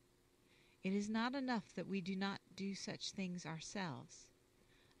 It is not enough that we do not do such things ourselves,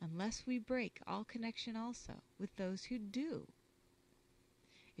 unless we break all connection also with those who do.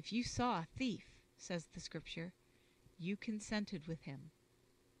 If you saw a thief, says the Scripture, you consented with him.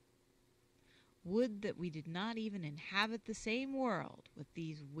 Would that we did not even inhabit the same world with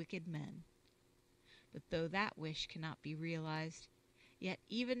these wicked men. But though that wish cannot be realized, yet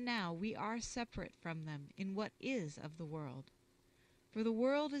even now we are separate from them in what is of the world. For the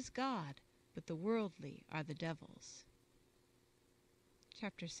world is God, but the worldly are the devils.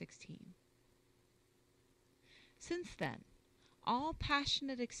 Chapter 16. Since then, all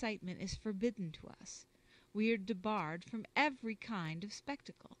passionate excitement is forbidden to us, we are debarred from every kind of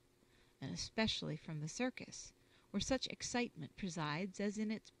spectacle, and especially from the circus, where such excitement presides as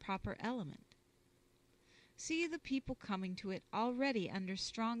in its proper element. See the people coming to it already under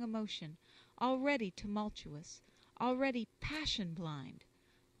strong emotion, already tumultuous, already passion-blind,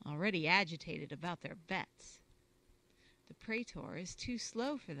 already agitated about their bets. The praetor is too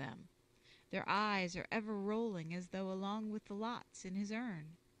slow for them. Their eyes are ever rolling as though along with the lots in his urn.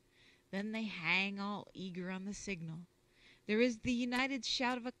 Then they hang all eager on the signal. There is the united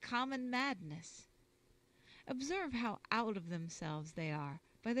shout of a common madness. Observe how out of themselves they are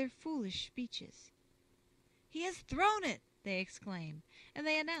by their foolish speeches. "He has thrown it!" they exclaim, and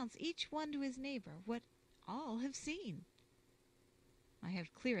they announce each one to his neighbor what all have seen. I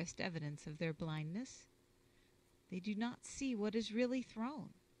have clearest evidence of their blindness. They do not see what is really thrown.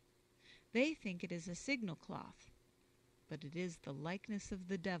 They think it is a signal cloth, but it is the likeness of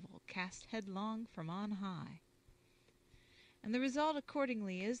the devil cast headlong from on high. And the result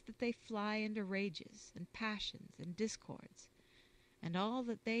accordingly is that they fly into rages and passions and discords, and all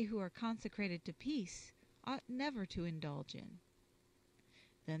that they who are consecrated to peace ought never to indulge in.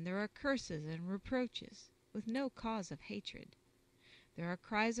 Then there are curses and reproaches, with no cause of hatred. There are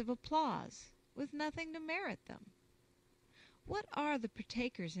cries of applause, with nothing to merit them. What are the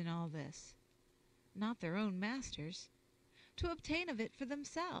partakers in all this? Not their own masters, to obtain of it for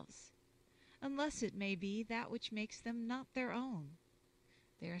themselves, unless it may be that which makes them not their own.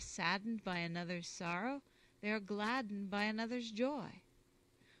 They are saddened by another's sorrow, they are gladdened by another's joy.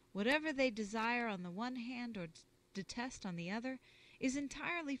 Whatever they desire on the one hand or detest on the other is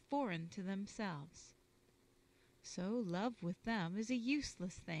entirely foreign to themselves. So love with them is a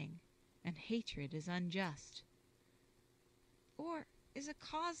useless thing, and hatred is unjust. Or is a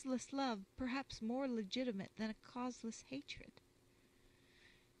causeless love perhaps more legitimate than a causeless hatred?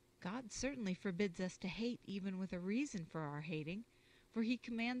 God certainly forbids us to hate even with a reason for our hating, for he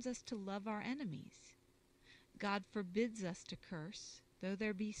commands us to love our enemies. God forbids us to curse, though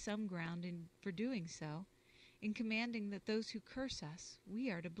there be some ground for doing so, in commanding that those who curse us we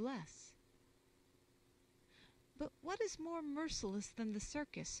are to bless. But what is more merciless than the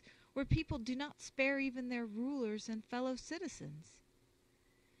circus, where people do not spare even their rulers and fellow citizens?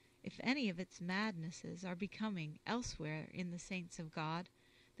 If any of its madnesses are becoming elsewhere in the saints of God,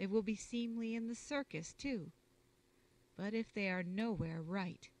 they will be seemly in the circus too. But if they are nowhere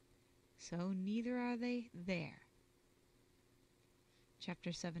right, so neither are they there.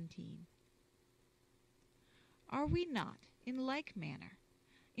 Chapter 17. Are we not, in like manner,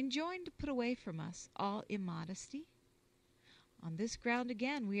 enjoined to put away from us all immodesty? On this ground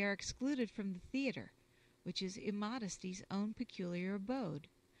again we are excluded from the theatre, which is immodesty's own peculiar abode,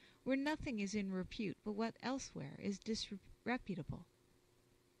 where nothing is in repute but what elsewhere is disreputable.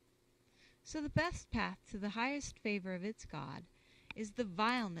 So the best path to the highest favor of its God is the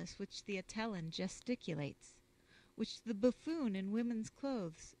vileness which the Atellin gesticulates, which the buffoon in women's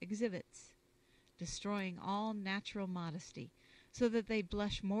clothes exhibits, destroying all natural modesty, so that they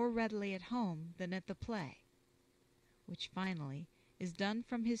blush more readily at home than at the play, which finally is done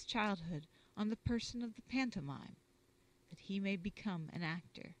from his childhood on the person of the pantomime, that he may become an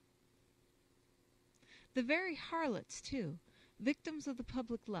actor. The very harlots, too, victims of the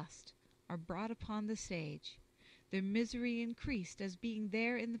public lust, are brought upon the stage, their misery increased as being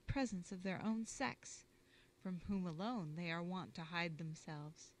there in the presence of their own sex, from whom alone they are wont to hide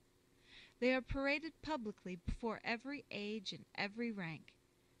themselves. They are paraded publicly before every age and every rank.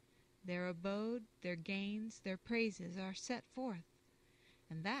 Their abode, their gains, their praises are set forth,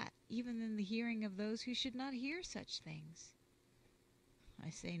 and that even in the hearing of those who should not hear such things.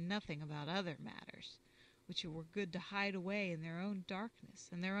 I say nothing about other matters, which it were good to hide away in their own darkness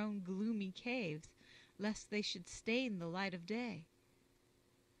and their own gloomy caves, lest they should stain the light of day.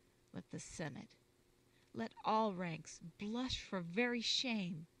 Let the Senate, let all ranks blush for very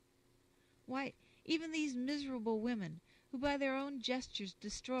shame. Why, even these miserable women, who by their own gestures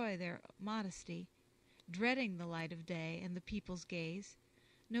destroy their modesty, dreading the light of day and the people's gaze,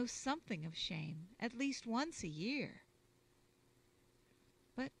 know something of shame, at least once a year.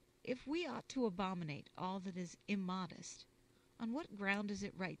 But if we ought to abominate all that is immodest, on what ground is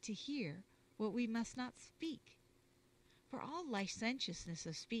it right to hear what we must not speak? For all licentiousness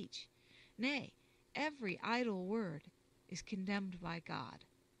of speech, nay, every idle word, is condemned by God.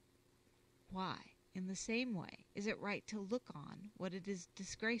 Why, in the same way, is it right to look on what it is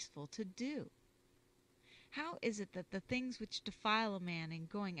disgraceful to do? How is it that the things which defile a man in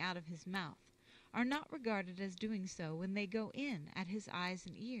going out of his mouth are not regarded as doing so when they go in at his eyes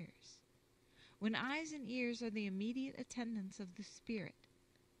and ears, when eyes and ears are the immediate attendants of the Spirit,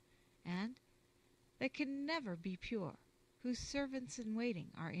 and that can never be pure, whose servants in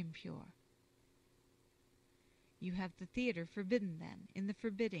waiting are impure? You have the theatre forbidden, then, in the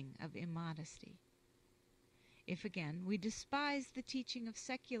forbidding of immodesty. If, again, we despise the teaching of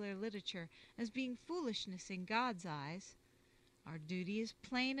secular literature as being foolishness in God's eyes, our duty is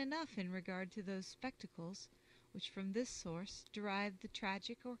plain enough in regard to those spectacles which from this source derive the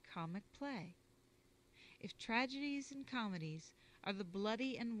tragic or comic play. If tragedies and comedies are the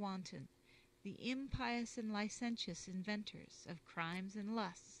bloody and wanton, the impious and licentious inventors of crimes and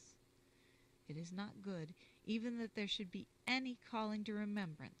lusts, it is not good even that there should be any calling to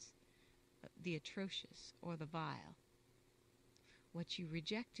remembrance the atrocious or the vile. What you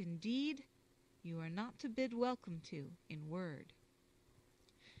reject in deed, you are not to bid welcome to in word.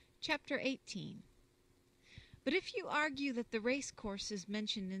 Chapter 18. But if you argue that the race course is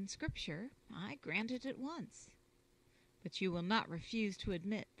mentioned in Scripture, I grant it at once. But you will not refuse to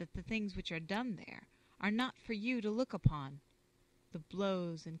admit that the things which are done there are not for you to look upon, the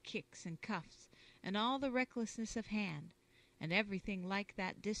blows and kicks and cuffs, and all the recklessness of hand, and everything like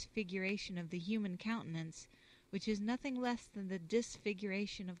that disfiguration of the human countenance, which is nothing less than the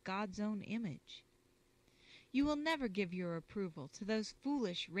disfiguration of God's own image. You will never give your approval to those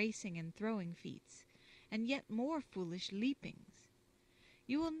foolish racing and throwing feats, and yet more foolish leapings.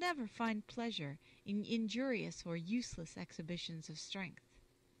 You will never find pleasure in injurious or useless exhibitions of strength.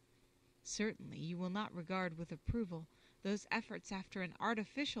 Certainly you will not regard with approval those efforts after an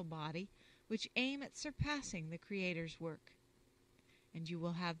artificial body which aim at surpassing the Creator's work. And you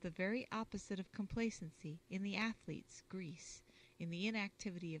will have the very opposite of complacency in the athlete's Greece, in the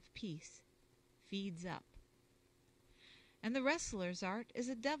inactivity of peace, feeds up. And the wrestler's art is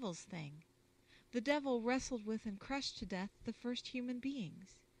a devil's thing. The devil wrestled with and crushed to death the first human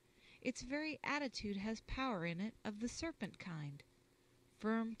beings. Its very attitude has power in it of the serpent kind,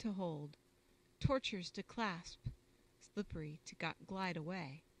 firm to hold, tortures to clasp, slippery to glide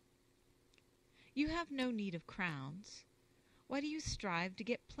away. You have no need of crowns. Why do you strive to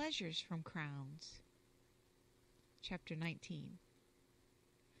get pleasures from crowns? Chapter 19.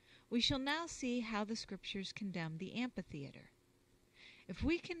 We shall now see how the Scriptures condemn the amphitheatre. If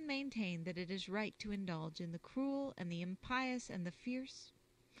we can maintain that it is right to indulge in the cruel and the impious and the fierce,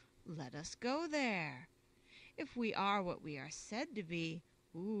 let us go there. If we are what we are said to be,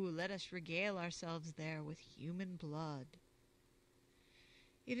 let us regale ourselves there with human blood.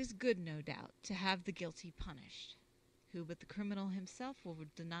 It is good, no doubt, to have the guilty punished. Who but the criminal himself will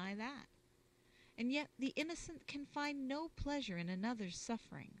deny that? And yet the innocent can find no pleasure in another's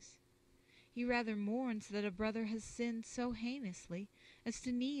sufferings. He rather mourns that a brother has sinned so heinously as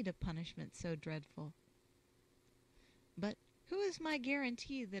to need a punishment so dreadful. But who is my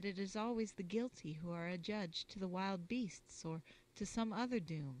guarantee that it is always the guilty who are adjudged to the wild beasts or to some other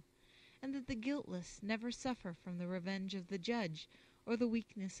doom, and that the guiltless never suffer from the revenge of the judge, or the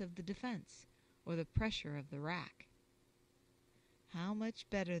weakness of the defense, or the pressure of the rack? How much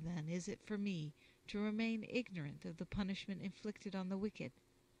better, then, is it for me to remain ignorant of the punishment inflicted on the wicked,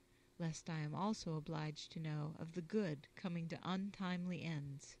 lest I am also obliged to know of the good coming to untimely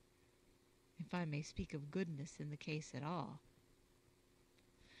ends, if I may speak of goodness in the case at all.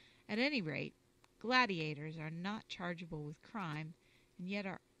 At any rate, gladiators are not chargeable with crime, and yet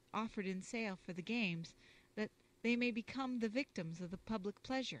are offered in sale for the games, that they may become the victims of the public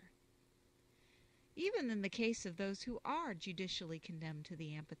pleasure. Even in the case of those who are judicially condemned to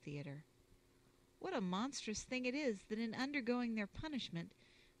the amphitheater, what a monstrous thing it is that in undergoing their punishment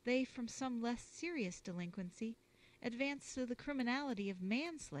they, from some less serious delinquency, advance to the criminality of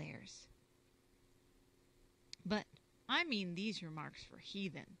manslayers. But I mean these remarks for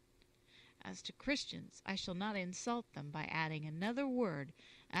heathen. As to Christians, I shall not insult them by adding another word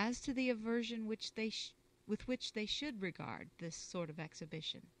as to the aversion with which they should regard this sort of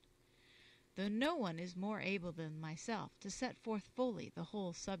exhibition, though no one is more able than myself to set forth fully the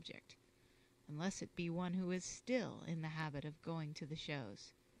whole subject, unless it be one who is still in the habit of going to the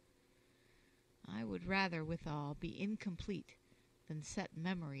shows. I would rather, withal, be incomplete than set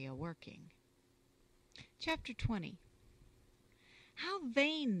memory a-working. Chapter 20. How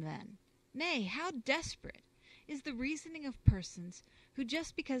vain, then, nay, how desperate, is the reasoning of persons who,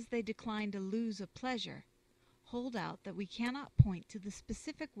 just because they decline to lose a pleasure, hold out that we cannot point to the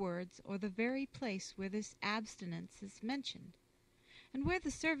specific words or the very place where this abstinence is mentioned, and where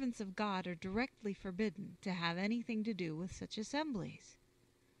the servants of God are directly forbidden to have anything to do with such assemblies.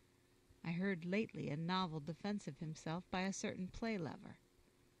 I heard lately a novel defence of himself by a certain play-lover.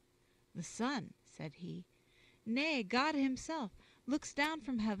 The sun, said he, nay, God himself, looks down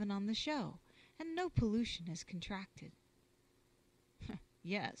from heaven on the show, and no pollution is contracted.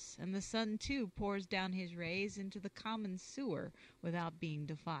 Yes, and the sun too pours down his rays into the common sewer without being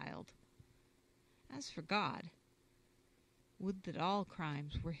defiled. As for God, would that all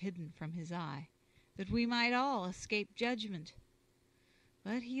crimes were hidden from his eye, that we might all escape judgment.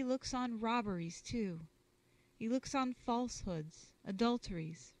 But he looks on robberies too. He looks on falsehoods,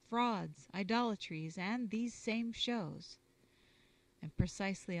 adulteries, frauds, idolatries, and these same shows. And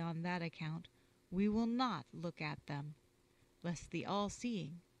precisely on that account we will not look at them, lest the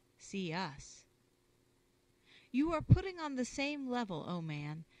all-seeing see us. You are putting on the same level, O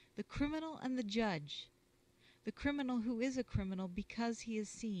man, the criminal and the judge, the criminal who is a criminal because he is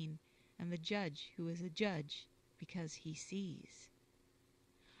seen, and the judge who is a judge because he sees.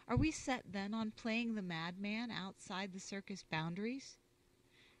 Are we set, then, on playing the madman outside the circus boundaries?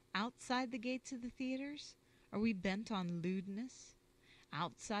 Outside the gates of the theaters, are we bent on lewdness?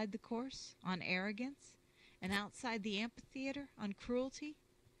 Outside the course, on arrogance? And outside the amphitheater, on cruelty?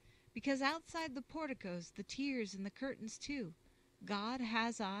 Because outside the porticos, the tiers, and the curtains too, God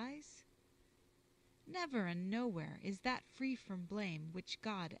has eyes? Never and nowhere is that free from blame which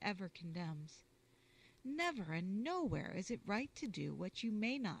God ever condemns. Never and nowhere is it right to do what you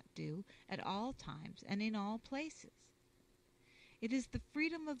may not do at all times and in all places. It is the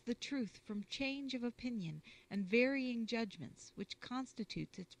freedom of the truth from change of opinion and varying judgments which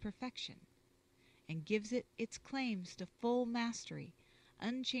constitutes its perfection, and gives it its claims to full mastery,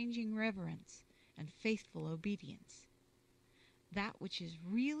 unchanging reverence, and faithful obedience. That which is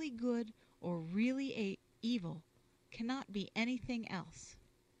really good or really evil cannot be anything else.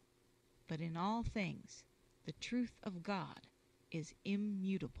 But in all things, the truth of God is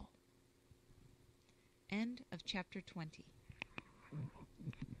immutable. End of chapter 20.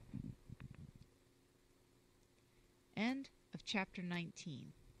 End of chapter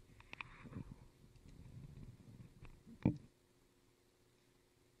 19.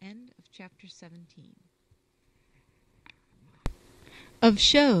 End of chapter 17. Of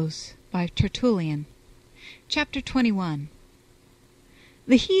Shows by Tertullian. Chapter 21.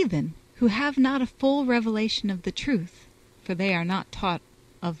 The heathen, who have not a full revelation of the truth, for they are not taught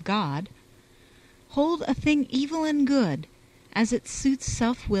of God, hold a thing evil and good, as it suits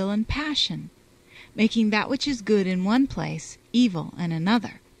self-will and passion, making that which is good in one place evil in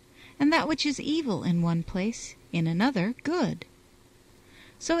another, and that which is evil in one place in another good.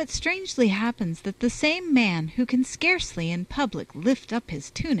 So it strangely happens that the same man who can scarcely in public lift up his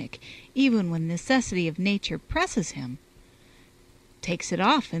tunic, even when necessity of nature presses him, takes it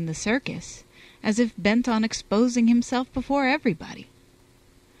off in the circus, as if bent on exposing himself before everybody.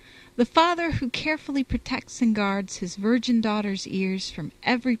 The father who carefully protects and guards his virgin daughter's ears from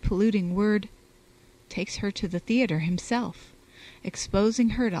every polluting word takes her to the theater himself,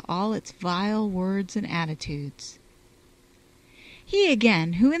 exposing her to all its vile words and attitudes. He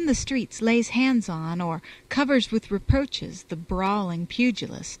again, who in the streets lays hands on or covers with reproaches the brawling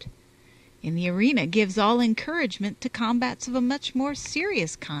pugilist, in the arena gives all encouragement to combats of a much more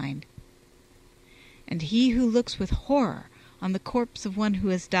serious kind. And he who looks with horror on the corpse of one who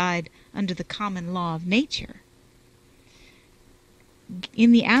has died under the common law of nature,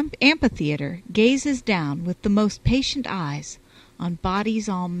 in the amphitheater gazes down with the most patient eyes on bodies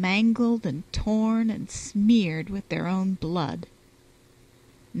all mangled and torn and smeared with their own blood.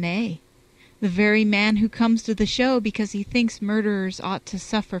 Nay, the very man who comes to the show because he thinks murderers ought to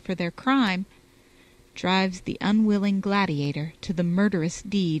suffer for their crime drives the unwilling gladiator to the murderous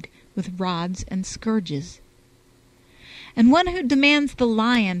deed with rods and scourges. And one who demands the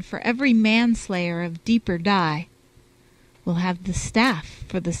lion for every manslayer of deeper dye will have the staff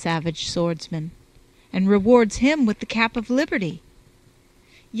for the savage swordsman, and rewards him with the cap of liberty.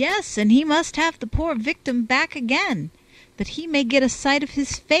 Yes, and he must have the poor victim back again, that he may get a sight of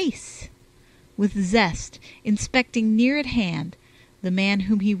his face, with zest inspecting near at hand the man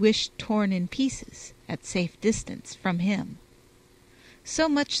whom he wished torn in pieces at safe distance from him. So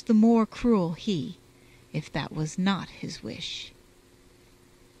much the more cruel he, if that was not his wish.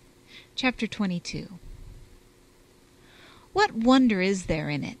 Chapter 22. What wonder is there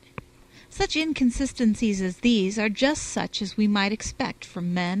in it? Such inconsistencies as these are just such as we might expect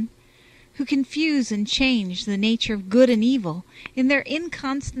from men, who confuse and change the nature of good and evil in their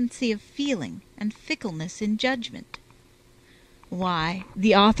inconstancy of feeling and fickleness in judgment. Why,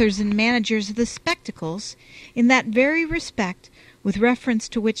 the authors and managers of the spectacles, in that very respect with reference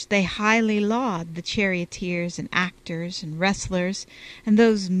to which they highly laud the charioteers and actors and wrestlers and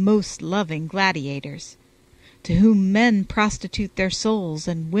those most loving gladiators, to whom men prostitute their souls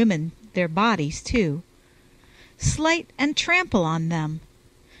and women their bodies too, slight and trample on them,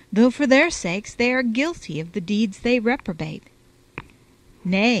 though for their sakes they are guilty of the deeds they reprobate.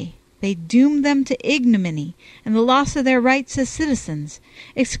 Nay, they doom them to ignominy and the loss of their rights as citizens,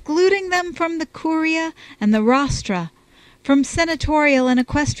 excluding them from the curia and the rostra, from senatorial and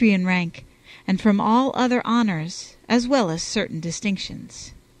equestrian rank, and from all other honors, as well as certain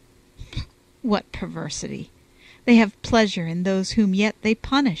distinctions. What perversity! They have pleasure in those whom yet they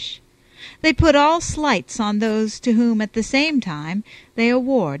punish. They put all slights on those to whom at the same time they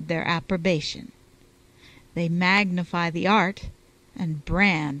award their approbation. They magnify the art and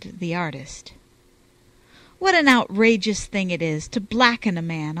brand the artist. What an outrageous thing it is to blacken a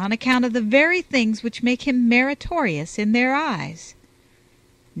man on account of the very things which make him meritorious in their eyes.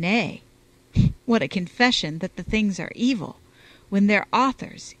 Nay, what a confession that the things are evil, when their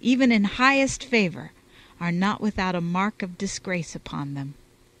authors, even in highest favor, are not without a mark of disgrace upon them.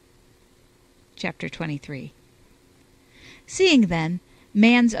 Chapter 23. Seeing, then,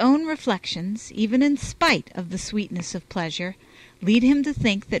 man's own reflections, even in spite of the sweetness of pleasure, lead him to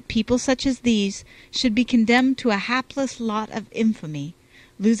think that people such as these should be condemned to a hapless lot of infamy,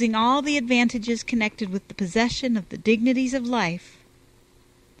 losing all the advantages connected with the possession of the dignities of life,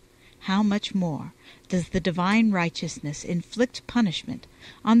 how much more does the divine righteousness inflict punishment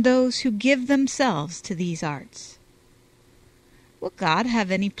on those who give themselves to these arts? Will God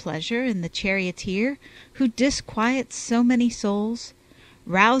have any pleasure in the charioteer who disquiets so many souls,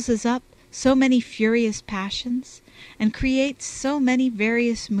 rouses up so many furious passions, and creates so many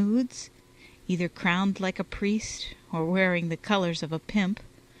various moods, either crowned like a priest or wearing the colors of a pimp,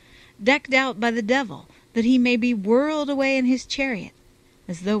 decked out by the devil that he may be whirled away in his chariot,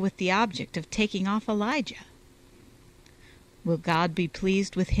 as though with the object of taking off Elijah? Will God be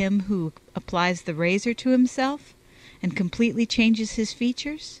pleased with him who applies the razor to himself and completely changes his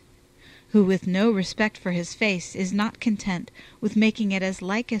features, who with no respect for his face is not content with making it as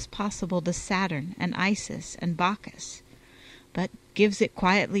like as possible to Saturn and Isis and Bacchus, but gives it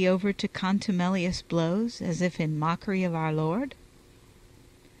quietly over to contumelious blows, as if in mockery of our Lord?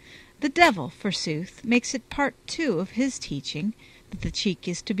 The devil, forsooth, makes it part too of his teaching that the cheek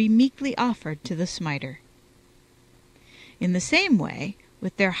is to be meekly offered to the smiter. In the same way,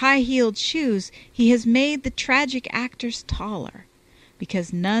 with their high-heeled shoes, he has made the tragic actors taller,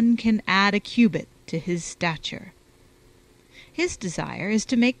 because none can add a cubit to his stature. His desire is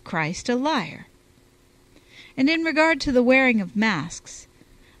to make Christ a liar. And in regard to the wearing of masks,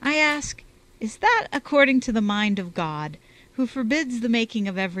 I ask, is that according to the mind of God, who forbids the making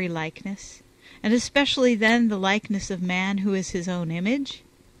of every likeness, and especially then the likeness of man who is his own image?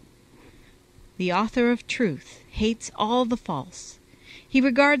 The author of truth hates all the false. He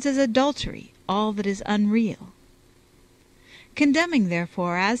regards as adultery all that is unreal. Condemning,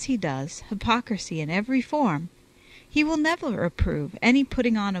 therefore, as he does, hypocrisy in every form, he will never approve any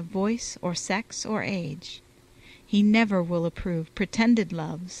putting on of voice or sex or age. He never will approve pretended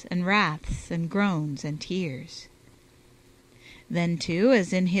loves and wraths and groans and tears. Then, too,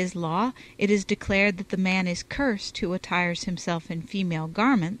 as in his law it is declared that the man is cursed who attires himself in female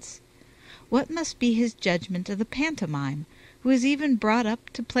garments, what must be his judgment of the pantomime, who is even brought up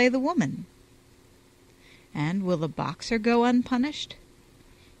to play the woman? And will the boxer go unpunished?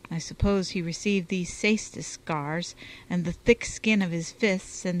 I suppose he received these cestus scars, and the thick skin of his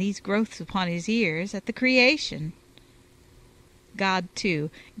fists, and these growths upon his ears, at the creation. God, too,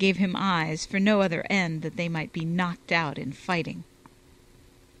 gave him eyes for no other end that they might be knocked out in fighting.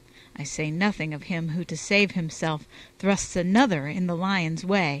 I say nothing of him who to save himself thrusts another in the lion's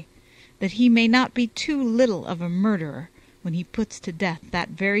way, that he may not be too little of a murderer when he puts to death that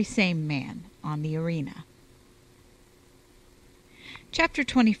very same man on the arena. Chapter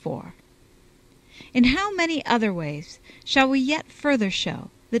 24. In how many other ways shall we yet further show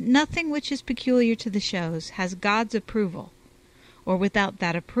that nothing which is peculiar to the shows has God's approval, or without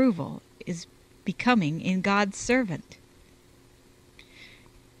that approval is becoming in God's servant?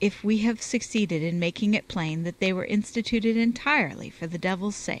 If we have succeeded in making it plain that they were instituted entirely for the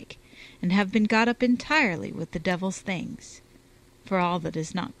devil's sake, and have been got up entirely with the devil's things, for all that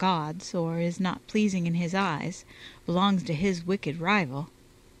is not God's, or is not pleasing in his eyes, belongs to his wicked rival,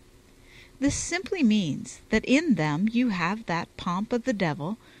 this simply means that in them you have that pomp of the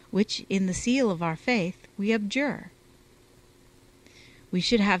devil which, in the seal of our faith, we abjure. We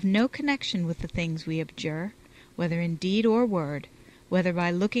should have no connection with the things we abjure, whether in deed or word, whether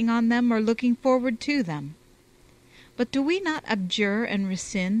by looking on them or looking forward to them. But do we not abjure and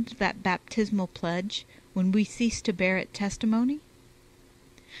rescind that baptismal pledge when we cease to bear it testimony?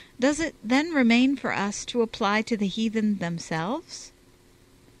 Does it then remain for us to apply to the heathen themselves?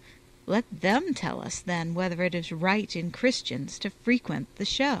 Let them tell us then whether it is right in Christians to frequent the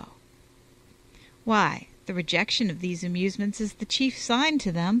show. Why, the rejection of these amusements is the chief sign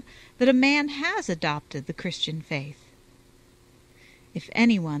to them that a man has adopted the Christian faith. If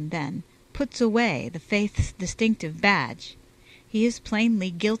anyone, then, puts away the faith's distinctive badge, he is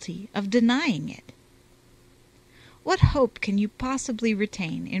plainly guilty of denying it. What hope can you possibly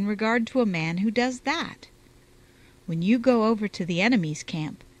retain in regard to a man who does that? When you go over to the enemy's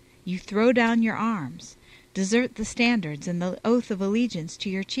camp, you throw down your arms, desert the standards and the oath of allegiance to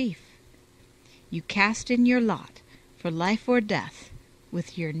your chief. You cast in your lot for life or death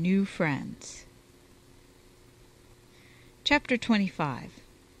with your new friends. Chapter 25.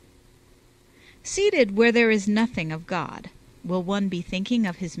 Seated where there is nothing of God, will one be thinking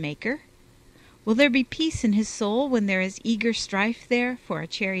of his Maker? Will there be peace in his soul when there is eager strife there for a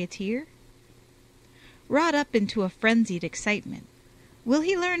charioteer? Wrought up into a frenzied excitement, will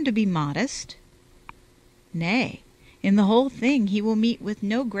he learn to be modest? Nay, in the whole thing he will meet with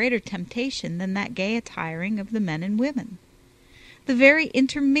no greater temptation than that gay attiring of the men and women. The very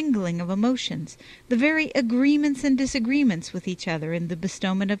intermingling of emotions, the very agreements and disagreements with each other in the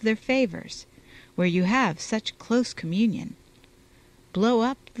bestowment of their favors, where you have such close communion, blow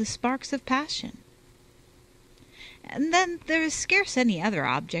up the sparks of passion. And then there is scarce any other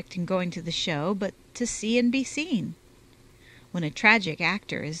object in going to the show but to see and be seen. When a tragic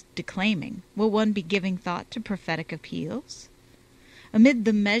actor is declaiming, will one be giving thought to prophetic appeals? Amid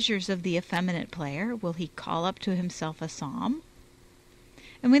the measures of the effeminate player, will he call up to himself a psalm?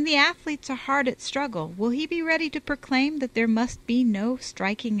 And when the athletes are hard at struggle, will he be ready to proclaim that there must be no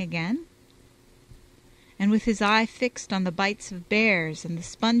striking again? And with his eye fixed on the bites of bears and the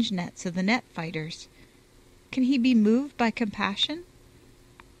sponge nets of the net fighters, can he be moved by compassion?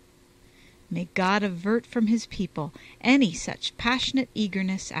 May God avert from his people any such passionate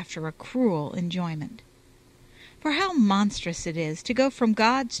eagerness after a cruel enjoyment. For how monstrous it is to go from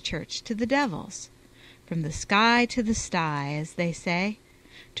God's church to the devil's, from the sky to the sty, as they say,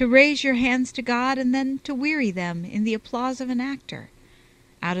 to raise your hands to God and then to weary them in the applause of an actor,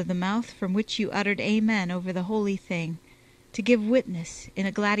 out of the mouth from which you uttered amen over the holy thing, to give witness in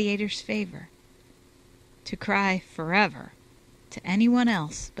a gladiator's favor, to cry forever to anyone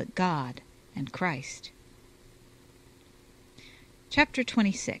else but God and Christ. Chapter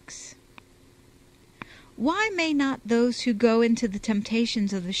 26. Why may not those who go into the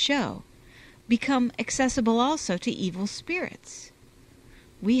temptations of the show become accessible also to evil spirits?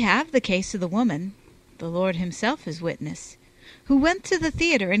 We have the case of the woman, the Lord himself is witness, who went to the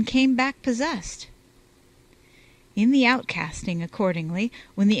theater and came back possessed. In the outcasting, accordingly,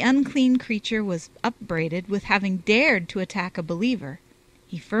 when the unclean creature was upbraided with having dared to attack a believer,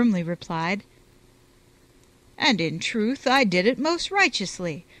 He firmly replied, "And in truth I did it most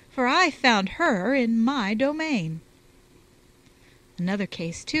righteously, for I found her in my domain." Another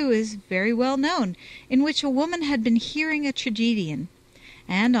case, too, is very well known, in which a woman had been hearing a tragedian,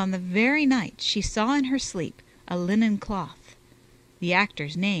 and on the very night she saw in her sleep a linen cloth, the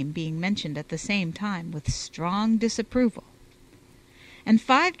actor's name being mentioned at the same time with strong disapproval. And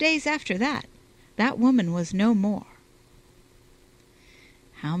 5 days after that, that woman was no more.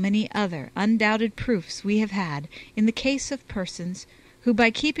 How many other undoubted proofs we have had in the case of persons who, by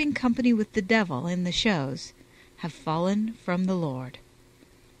keeping company with the devil in the shows, have fallen from the Lord.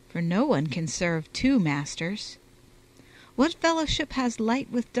 For no one can serve two masters. What fellowship has light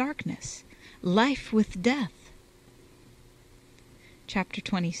with darkness, life with death? Chapter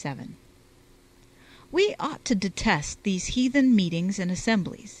 27. We ought to detest these heathen meetings and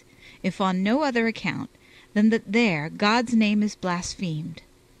assemblies, if on no other account than that there God's name is blasphemed,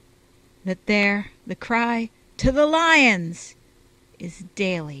 that there the cry, "To the lions!" is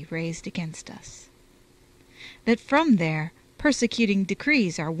daily raised against us, that from there persecuting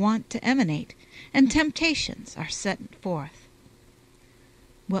decrees are wont to emanate, and temptations are set forth.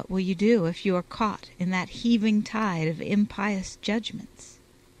 What will you do if you are caught in that heaving tide of impious judgments?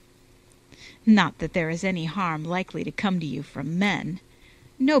 Not that there is any harm likely to come to you from men.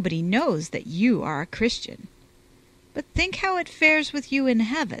 Nobody knows that you are a Christian. But think how it fares with you in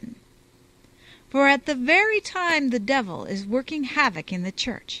heaven. For at the very time the devil is working havoc in the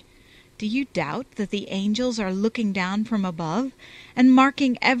church, do you doubt that the angels are looking down from above and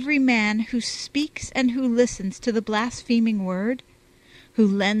marking every man who speaks and who listens to the blaspheming word, who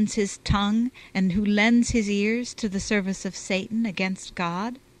lends his tongue and who lends his ears to the service of Satan against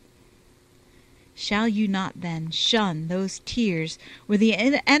God? Shall you not then shun those tiers where the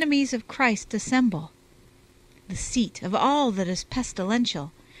enemies of Christ assemble, the seat of all that is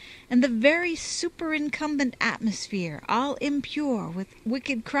pestilential, and the very superincumbent atmosphere all impure with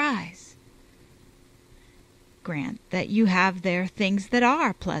wicked cries? Grant that you have there things that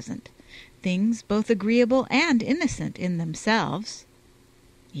are pleasant, things both agreeable and innocent in themselves,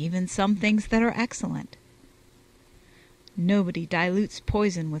 even some things that are excellent. Nobody dilutes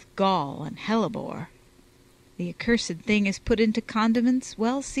poison with gall and hellebore. The accursed thing is put into condiments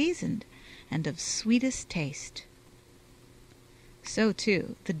well seasoned and of sweetest taste. So,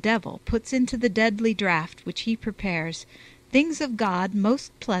 too, the devil puts into the deadly draught which he prepares things of God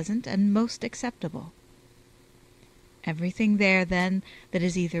most pleasant and most acceptable. Everything there, then, that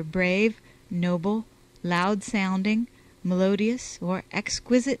is either brave, noble, loud-sounding, melodious, or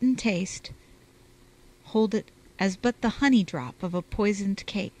exquisite in taste, hold it as but the honey-drop of a poisoned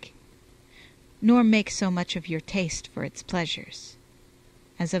cake, nor make so much of your taste for its pleasures,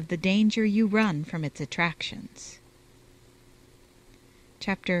 as of the danger you run from its attractions.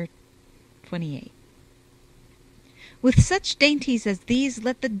 Chapter 28. With such dainties as these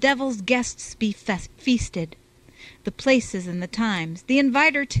let the devil's guests be feasted. The places and the times, the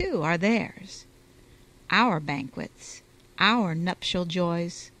inviter too, are theirs. Our banquets, our nuptial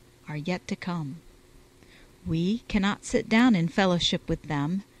joys, are yet to come. We cannot sit down in fellowship with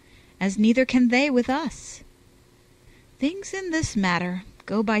them, as neither can they with us. Things in this matter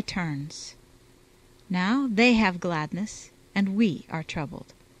go by turns. Now they have gladness, and we are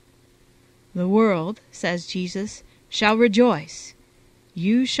troubled. The world, says Jesus, shall rejoice.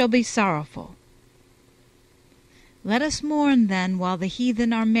 You shall be sorrowful. Let us mourn then while the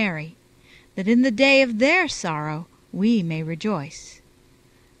heathen are merry, that in the day of their sorrow we may rejoice,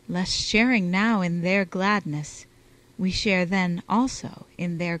 lest sharing now in their gladness, we share then also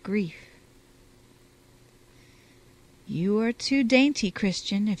in their grief. You are too dainty,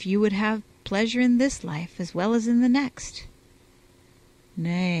 Christian, if you would have pleasure in this life as well as in the next.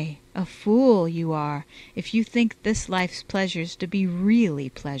 Nay, a fool you are, if you think this life's pleasures to be really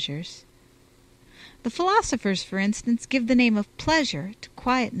pleasures. The philosophers, for instance, give the name of pleasure to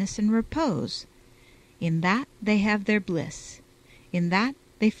quietness and repose. In that they have their bliss. In that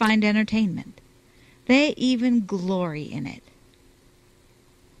they find entertainment. They even glory in it.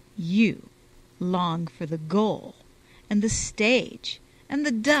 You long for the goal, and the stage, and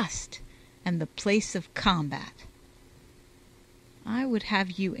the dust, and the place of combat. I would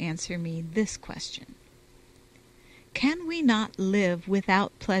have you answer me this question. Can we not live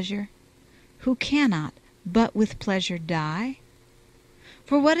without pleasure, who cannot but with pleasure die?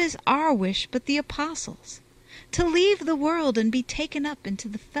 For what is our wish but the apostles', to leave the world and be taken up into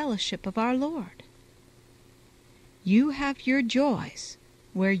the fellowship of our Lord? You have your joys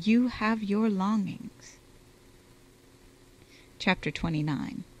where you have your longings. Chapter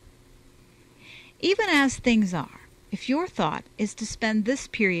 29. Even as things are, if your thought is to spend this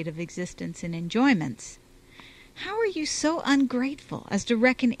period of existence in enjoyments, how are you so ungrateful as to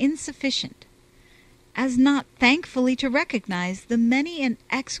reckon insufficient, as not thankfully to recognize the many and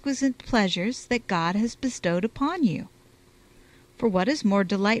exquisite pleasures that God has bestowed upon you? For what is more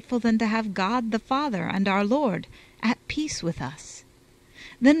delightful than to have God the Father and our Lord at peace with us,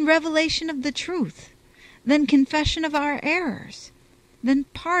 than revelation of the truth, than confession of our errors, than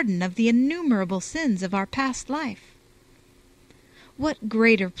pardon of the innumerable sins of our past life? What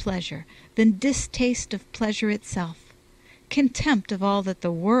greater pleasure than distaste of pleasure itself, contempt of all that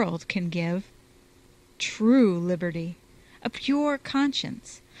the world can give, true liberty, a pure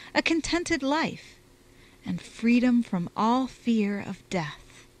conscience, a contented life, and freedom from all fear of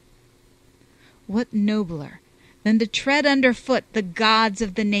death? What nobler than to tread underfoot the gods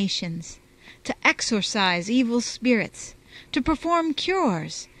of the nations, to exorcise evil spirits, to perform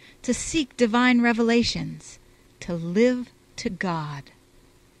cures, to seek divine revelations, to live to God?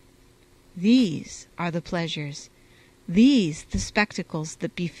 These are the pleasures, these the spectacles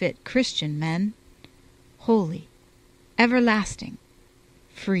that befit Christian men, holy, everlasting,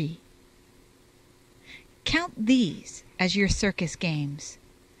 free. Count these as your circus games.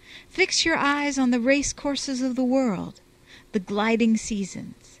 Fix your eyes on the race courses of the world, the gliding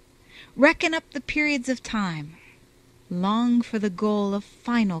seasons. Reckon up the periods of time. Long for the goal of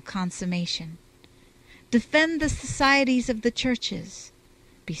final consummation. Defend the societies of the churches.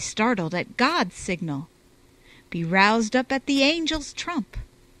 Be startled at God's signal. Be roused up at the angel's trump.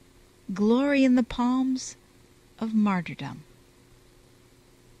 Glory in the palms of martyrdom.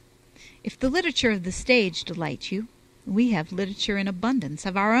 If the literature of the stage delights you, we have literature in abundance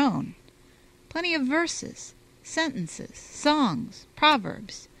of our own. Plenty of verses, sentences, songs,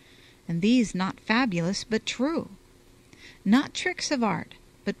 proverbs, and these not fabulous but true. Not tricks of art,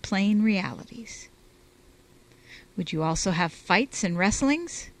 but plain realities. Would you also have fights and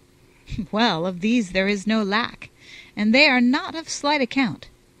wrestlings? Well, of these there is no lack, and they are not of slight account.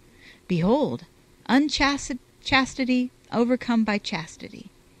 Behold, unchastity overcome by chastity,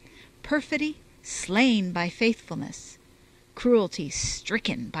 perfidy slain by faithfulness, cruelty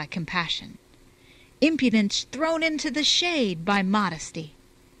stricken by compassion, impudence thrown into the shade by modesty.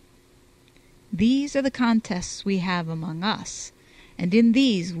 These are the contests we have among us, and in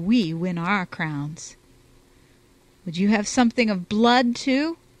these we win our crowns. Would you have something of blood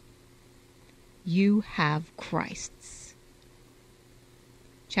too? You have Christ's.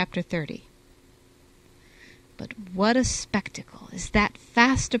 Chapter 30. But what a spectacle is that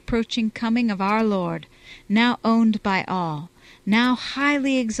fast approaching coming of our Lord, now owned by all, now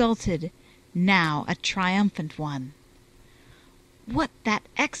highly exalted, now a triumphant one. What that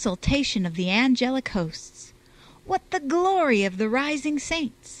exultation of the angelic hosts! What the glory of the rising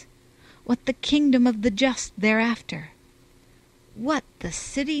saints! What the kingdom of the just thereafter! What the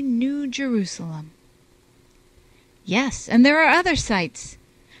city New Jerusalem! Yes, and there are other sights.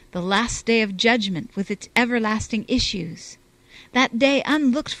 The last day of judgment with its everlasting issues. That day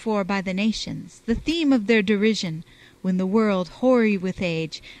unlooked for by the nations, the theme of their derision, when the world, hoary with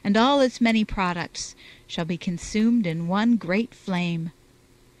age, and all its many products, shall be consumed in one great flame.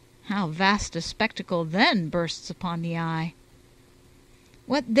 How vast a spectacle then bursts upon the eye!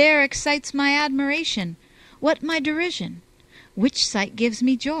 What there excites my admiration? What my derision? Which sight gives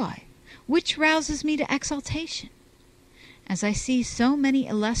me joy? Which rouses me to exaltation? As I see so many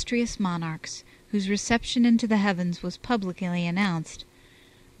illustrious monarchs, whose reception into the heavens was publicly announced,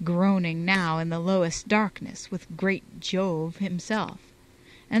 groaning now in the lowest darkness with great Jove himself,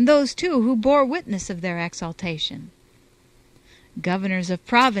 and those too who bore witness of their exaltation. Governors of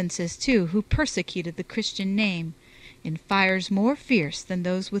provinces too, who persecuted the Christian name, in fires more fierce than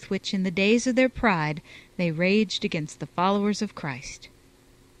those with which in the days of their pride they raged against the followers of Christ.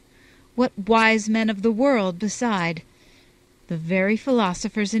 What wise men of the world beside! The very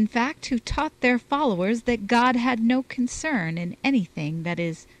philosophers, in fact, who taught their followers that God had no concern in anything that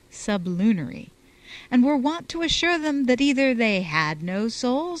is sublunary, and were wont to assure them that either they had no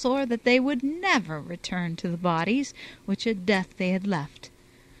souls, or that they would never return to the bodies which at death they had left,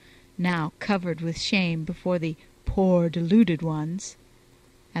 now covered with shame before the poor deluded ones,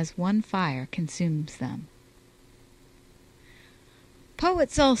 as one fire consumes them.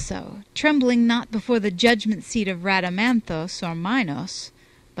 Poets also, trembling not before the judgment seat of Rhadamanthus or Minos,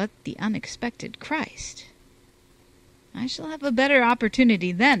 but the unexpected Christ. I shall have a better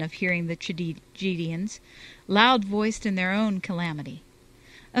opportunity then of hearing the tragedians, loud-voiced in their own calamity,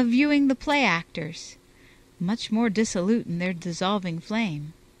 of viewing the play-actors, much more dissolute in their dissolving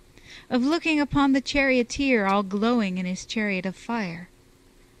flame, of looking upon the charioteer all glowing in his chariot of fire,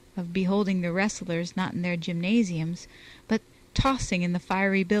 of beholding the wrestlers not in their gymnasiums, but tossing in the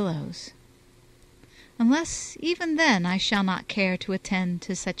fiery billows. Unless even then I shall not care to attend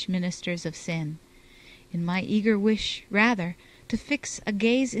to such ministers of sin, in my eager wish rather to fix a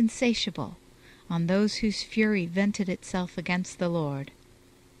gaze insatiable on those whose fury vented itself against the Lord.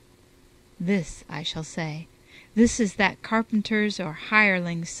 This, I shall say, this is that carpenter's or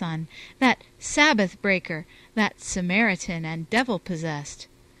hireling's son, that Sabbath-breaker, that Samaritan and devil-possessed.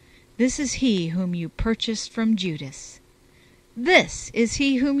 This is he whom you purchased from Judas. This is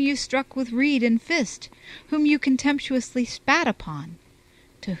he whom you struck with reed and fist, whom you contemptuously spat upon,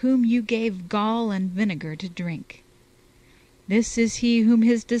 to whom you gave gall and vinegar to drink. This is he whom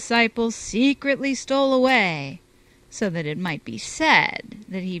his disciples secretly stole away, so that it might be said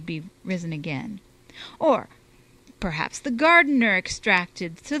that he'd be risen again. Or perhaps the gardener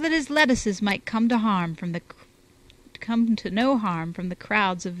extracted, so that his lettuces might come to no harm from the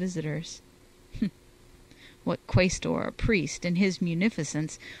crowds of visitors. What quaestor or priest in his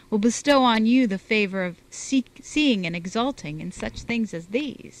munificence will bestow on you the favor of seeing and exulting in such things as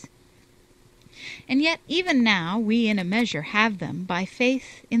these? And yet even now we in a measure have them by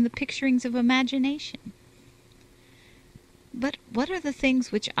faith in the picturings of imagination. But what are the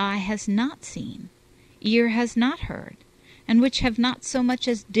things which eye has not seen, ear has not heard, and which have not so much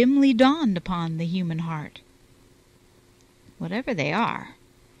as dimly dawned upon the human heart? Whatever they are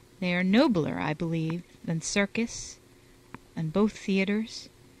nobler, I believe, than circus, and both theaters,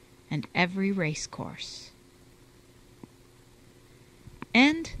 and every race-course.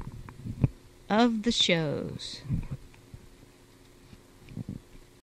 End of the shows.